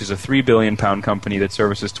 which is a £3 billion company that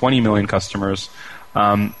services 20 million customers,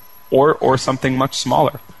 or something much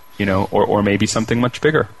smaller. Or maybe something much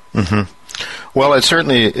bigger. Well,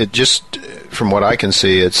 it just from what I can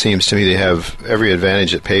see, it seems to me they have every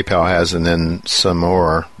advantage that PayPal has, and then some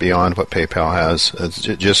more beyond what PayPal has,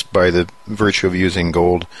 just by the virtue of using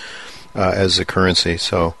gold as a currency.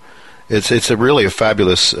 So it's really a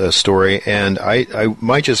fabulous story, and I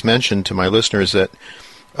might just mention to my listeners that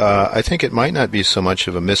I think it might not be so much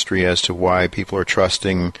of a mystery as to why people are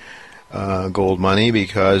trusting Gold Money,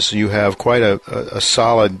 because you have quite a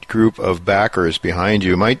solid group of backers behind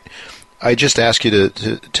you. Might I just ask you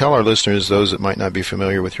to tell our listeners, those that might not be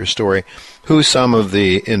familiar with your story, who some of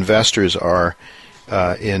the investors are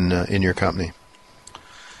in your company?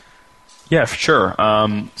 Yeah, sure.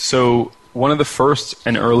 So one of the first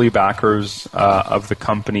and early backers of the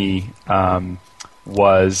company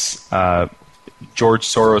was George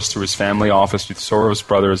Soros through his family office with Soros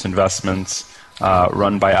Brothers Investments.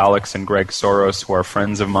 run by Alex and Greg Soros, who are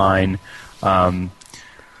friends of mine.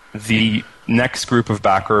 The next group of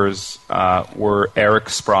backers were Eric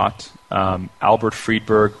Sprott, Albert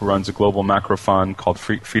Friedberg, who runs a global macro fund called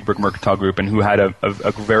Friedberg Mercantile Group, and who had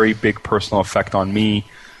a very big personal effect on me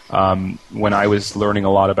when I was learning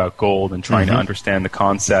a lot about gold and trying to understand the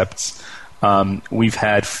concepts. We've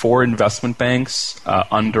had 4 investment banks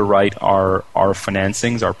underwrite our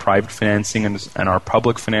financings, our private financing and our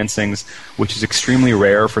public financings, which is extremely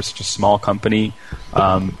rare for such a small company.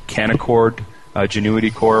 Canaccord,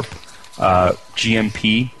 Genuity Corp,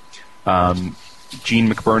 GMP. Gene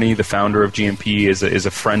McBurney, the founder of GMP, is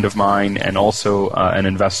a friend of mine and also an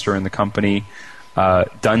investor in the company.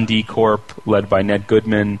 Dundee Corp, led by Ned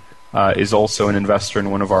Goodman, is also an investor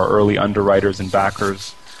and one of our early underwriters and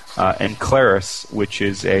backers. And Claris, which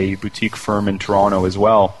is a boutique firm in Toronto as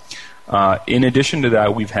well. In addition to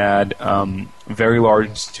that, we've had very large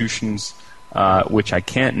institutions, which I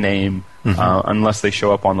can't name unless they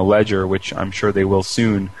show up on the ledger, which I'm sure they will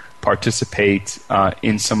soon, participate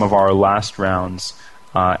in some of our last rounds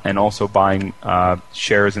and also buying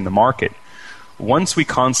shares in the market. Once we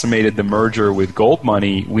consummated the merger with Gold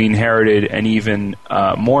Money, we inherited an even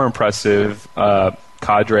more impressive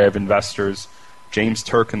cadre of investors. James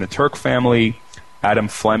Turk and the Turk family, Adam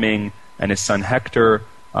Fleming and his son Hector,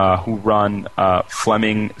 who run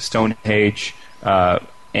Fleming, Stonehenge,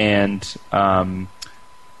 and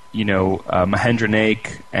Mahendra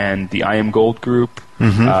Naik and the I Am Gold Group,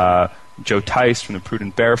 Joe Tice from the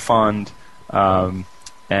Prudent Bear Fund,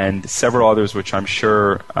 and several others, which I'm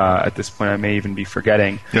sure at this point I may even be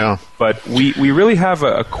forgetting. Yeah. But we really have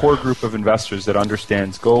a core group of investors that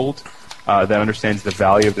understands gold, that understands the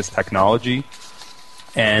value of this technology,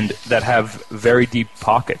 and that have very deep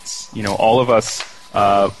pockets. All of us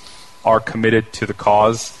are committed to the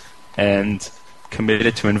cause and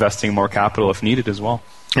committed to investing more capital if needed as well.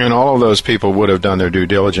 And all of those people would have done their due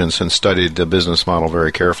diligence and studied the business model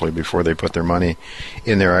very carefully before they put their money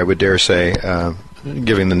in there, I would dare say,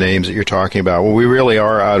 giving the names that you're talking about. Well, we really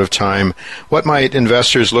are out of time. What might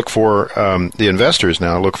investors look for, the investors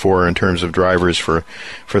now look for in terms of drivers for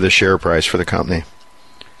the share price for the company?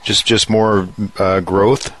 Just more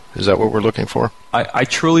growth? Is that what we're looking for? I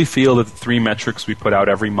truly feel that the 3 metrics we put out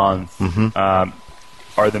every month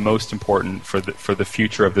are the most important for the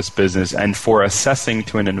future of this business and for assessing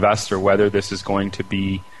to an investor whether this is going to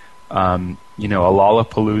be a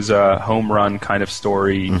Lollapalooza home run kind of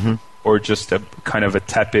story or just a kind of a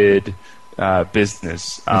tepid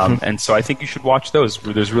business. And so I think you should watch those.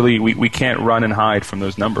 There's really we can't run and hide from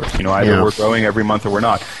those numbers. Either we're growing every month or we're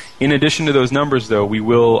not. In addition to those numbers, though, we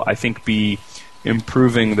will, I think, be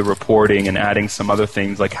improving the reporting and adding some other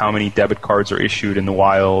things like how many debit cards are issued in the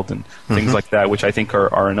wild and things like that, which I think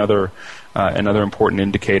are another important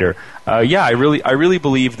indicator. I really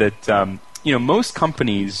believe that most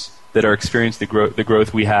companies that are experiencing the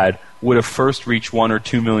growth we had would have first reached 1 or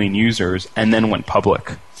 2 million users and then went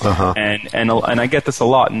public. And I get this a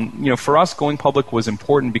lot. And for us, going public was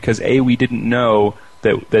important because we didn't know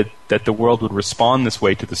that the world would respond this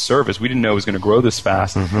way to the service. We didn't know it was going to grow this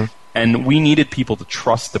fast. And we needed people to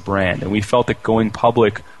trust the brand. And we felt that going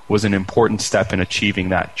public was an important step in achieving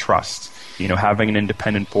that trust. Having an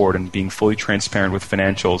independent board and being fully transparent with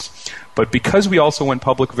financials. But because we also went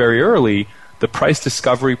public very early, the price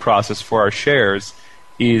discovery process for our shares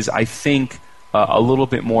is, I think, a little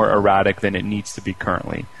bit more erratic than it needs to be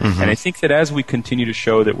currently. And I think that as we continue to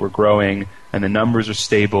show that we're growing and the numbers are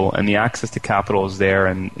stable and the access to capital is there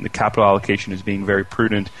and the capital allocation is being very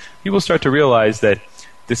prudent, people start to realize that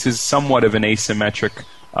this is somewhat of an asymmetric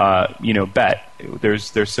bet.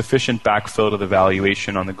 There's sufficient backfill to the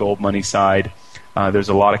valuation on the Gold Money side. There's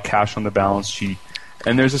a lot of cash on the balance sheet.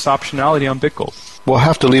 And there's this optionality on Bitgold. We'll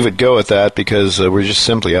have to leave it go at that because we're just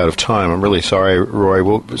simply out of time. I'm really sorry, Roy.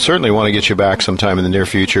 We'll certainly want to get you back sometime in the near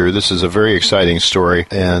future. This is a very exciting story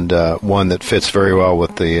and one that fits very well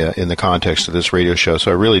with in the context of this radio show. So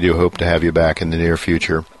I really do hope to have you back in the near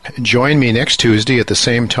future. Join me next Tuesday at the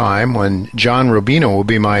same time when John Rubino will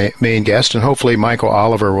be my main guest, and hopefully Michael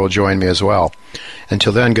Oliver will join me as well.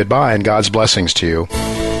 Until then, goodbye and God's blessings to you.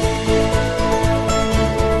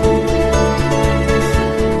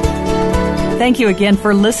 Thank you again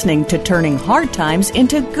for listening to Turning Hard Times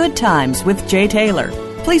into Good Times with Jay Taylor.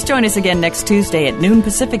 Please join us again next Tuesday at noon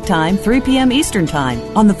Pacific Time, 3 p.m. Eastern Time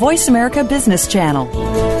on the Voice America Business Channel.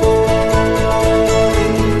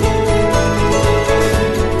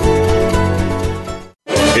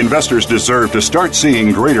 Investors deserve to start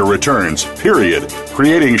seeing greater returns, period.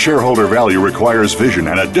 Creating shareholder value requires vision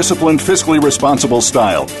and a disciplined, fiscally responsible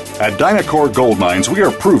style. At Dynacor Gold Mines, we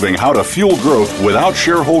are proving how to fuel growth without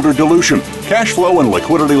shareholder dilution. Cash flow and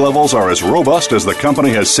liquidity levels are as robust as the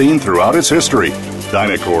company has seen throughout its history.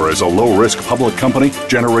 Dynacor is a low-risk public company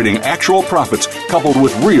generating actual profits coupled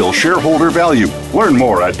with real shareholder value. Learn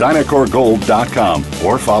more at DynacorGold.com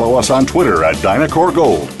or follow us on Twitter at Dynacor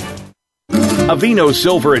Gold. Avino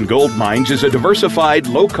Silver and Gold Mines is a diversified,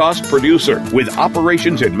 low-cost producer with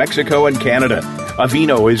operations in Mexico and Canada.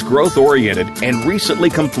 Avino is growth-oriented and recently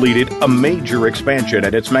completed a major expansion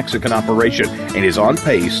at its Mexican operation and is on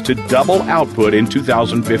pace to double output in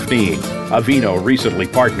 2015. Avino recently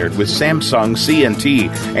partnered with Samsung C&T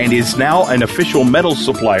and is now an official metal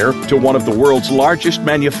supplier to one of the world's largest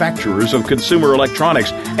manufacturers of consumer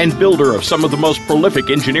electronics and builder of some of the most prolific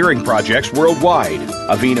engineering projects worldwide.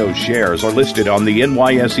 Avino's shares are listed on the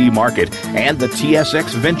NYSE market and the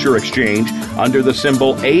TSX Venture Exchange under the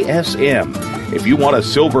symbol ASM. If you want a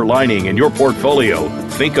silver lining in your portfolio,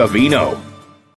 think Avino.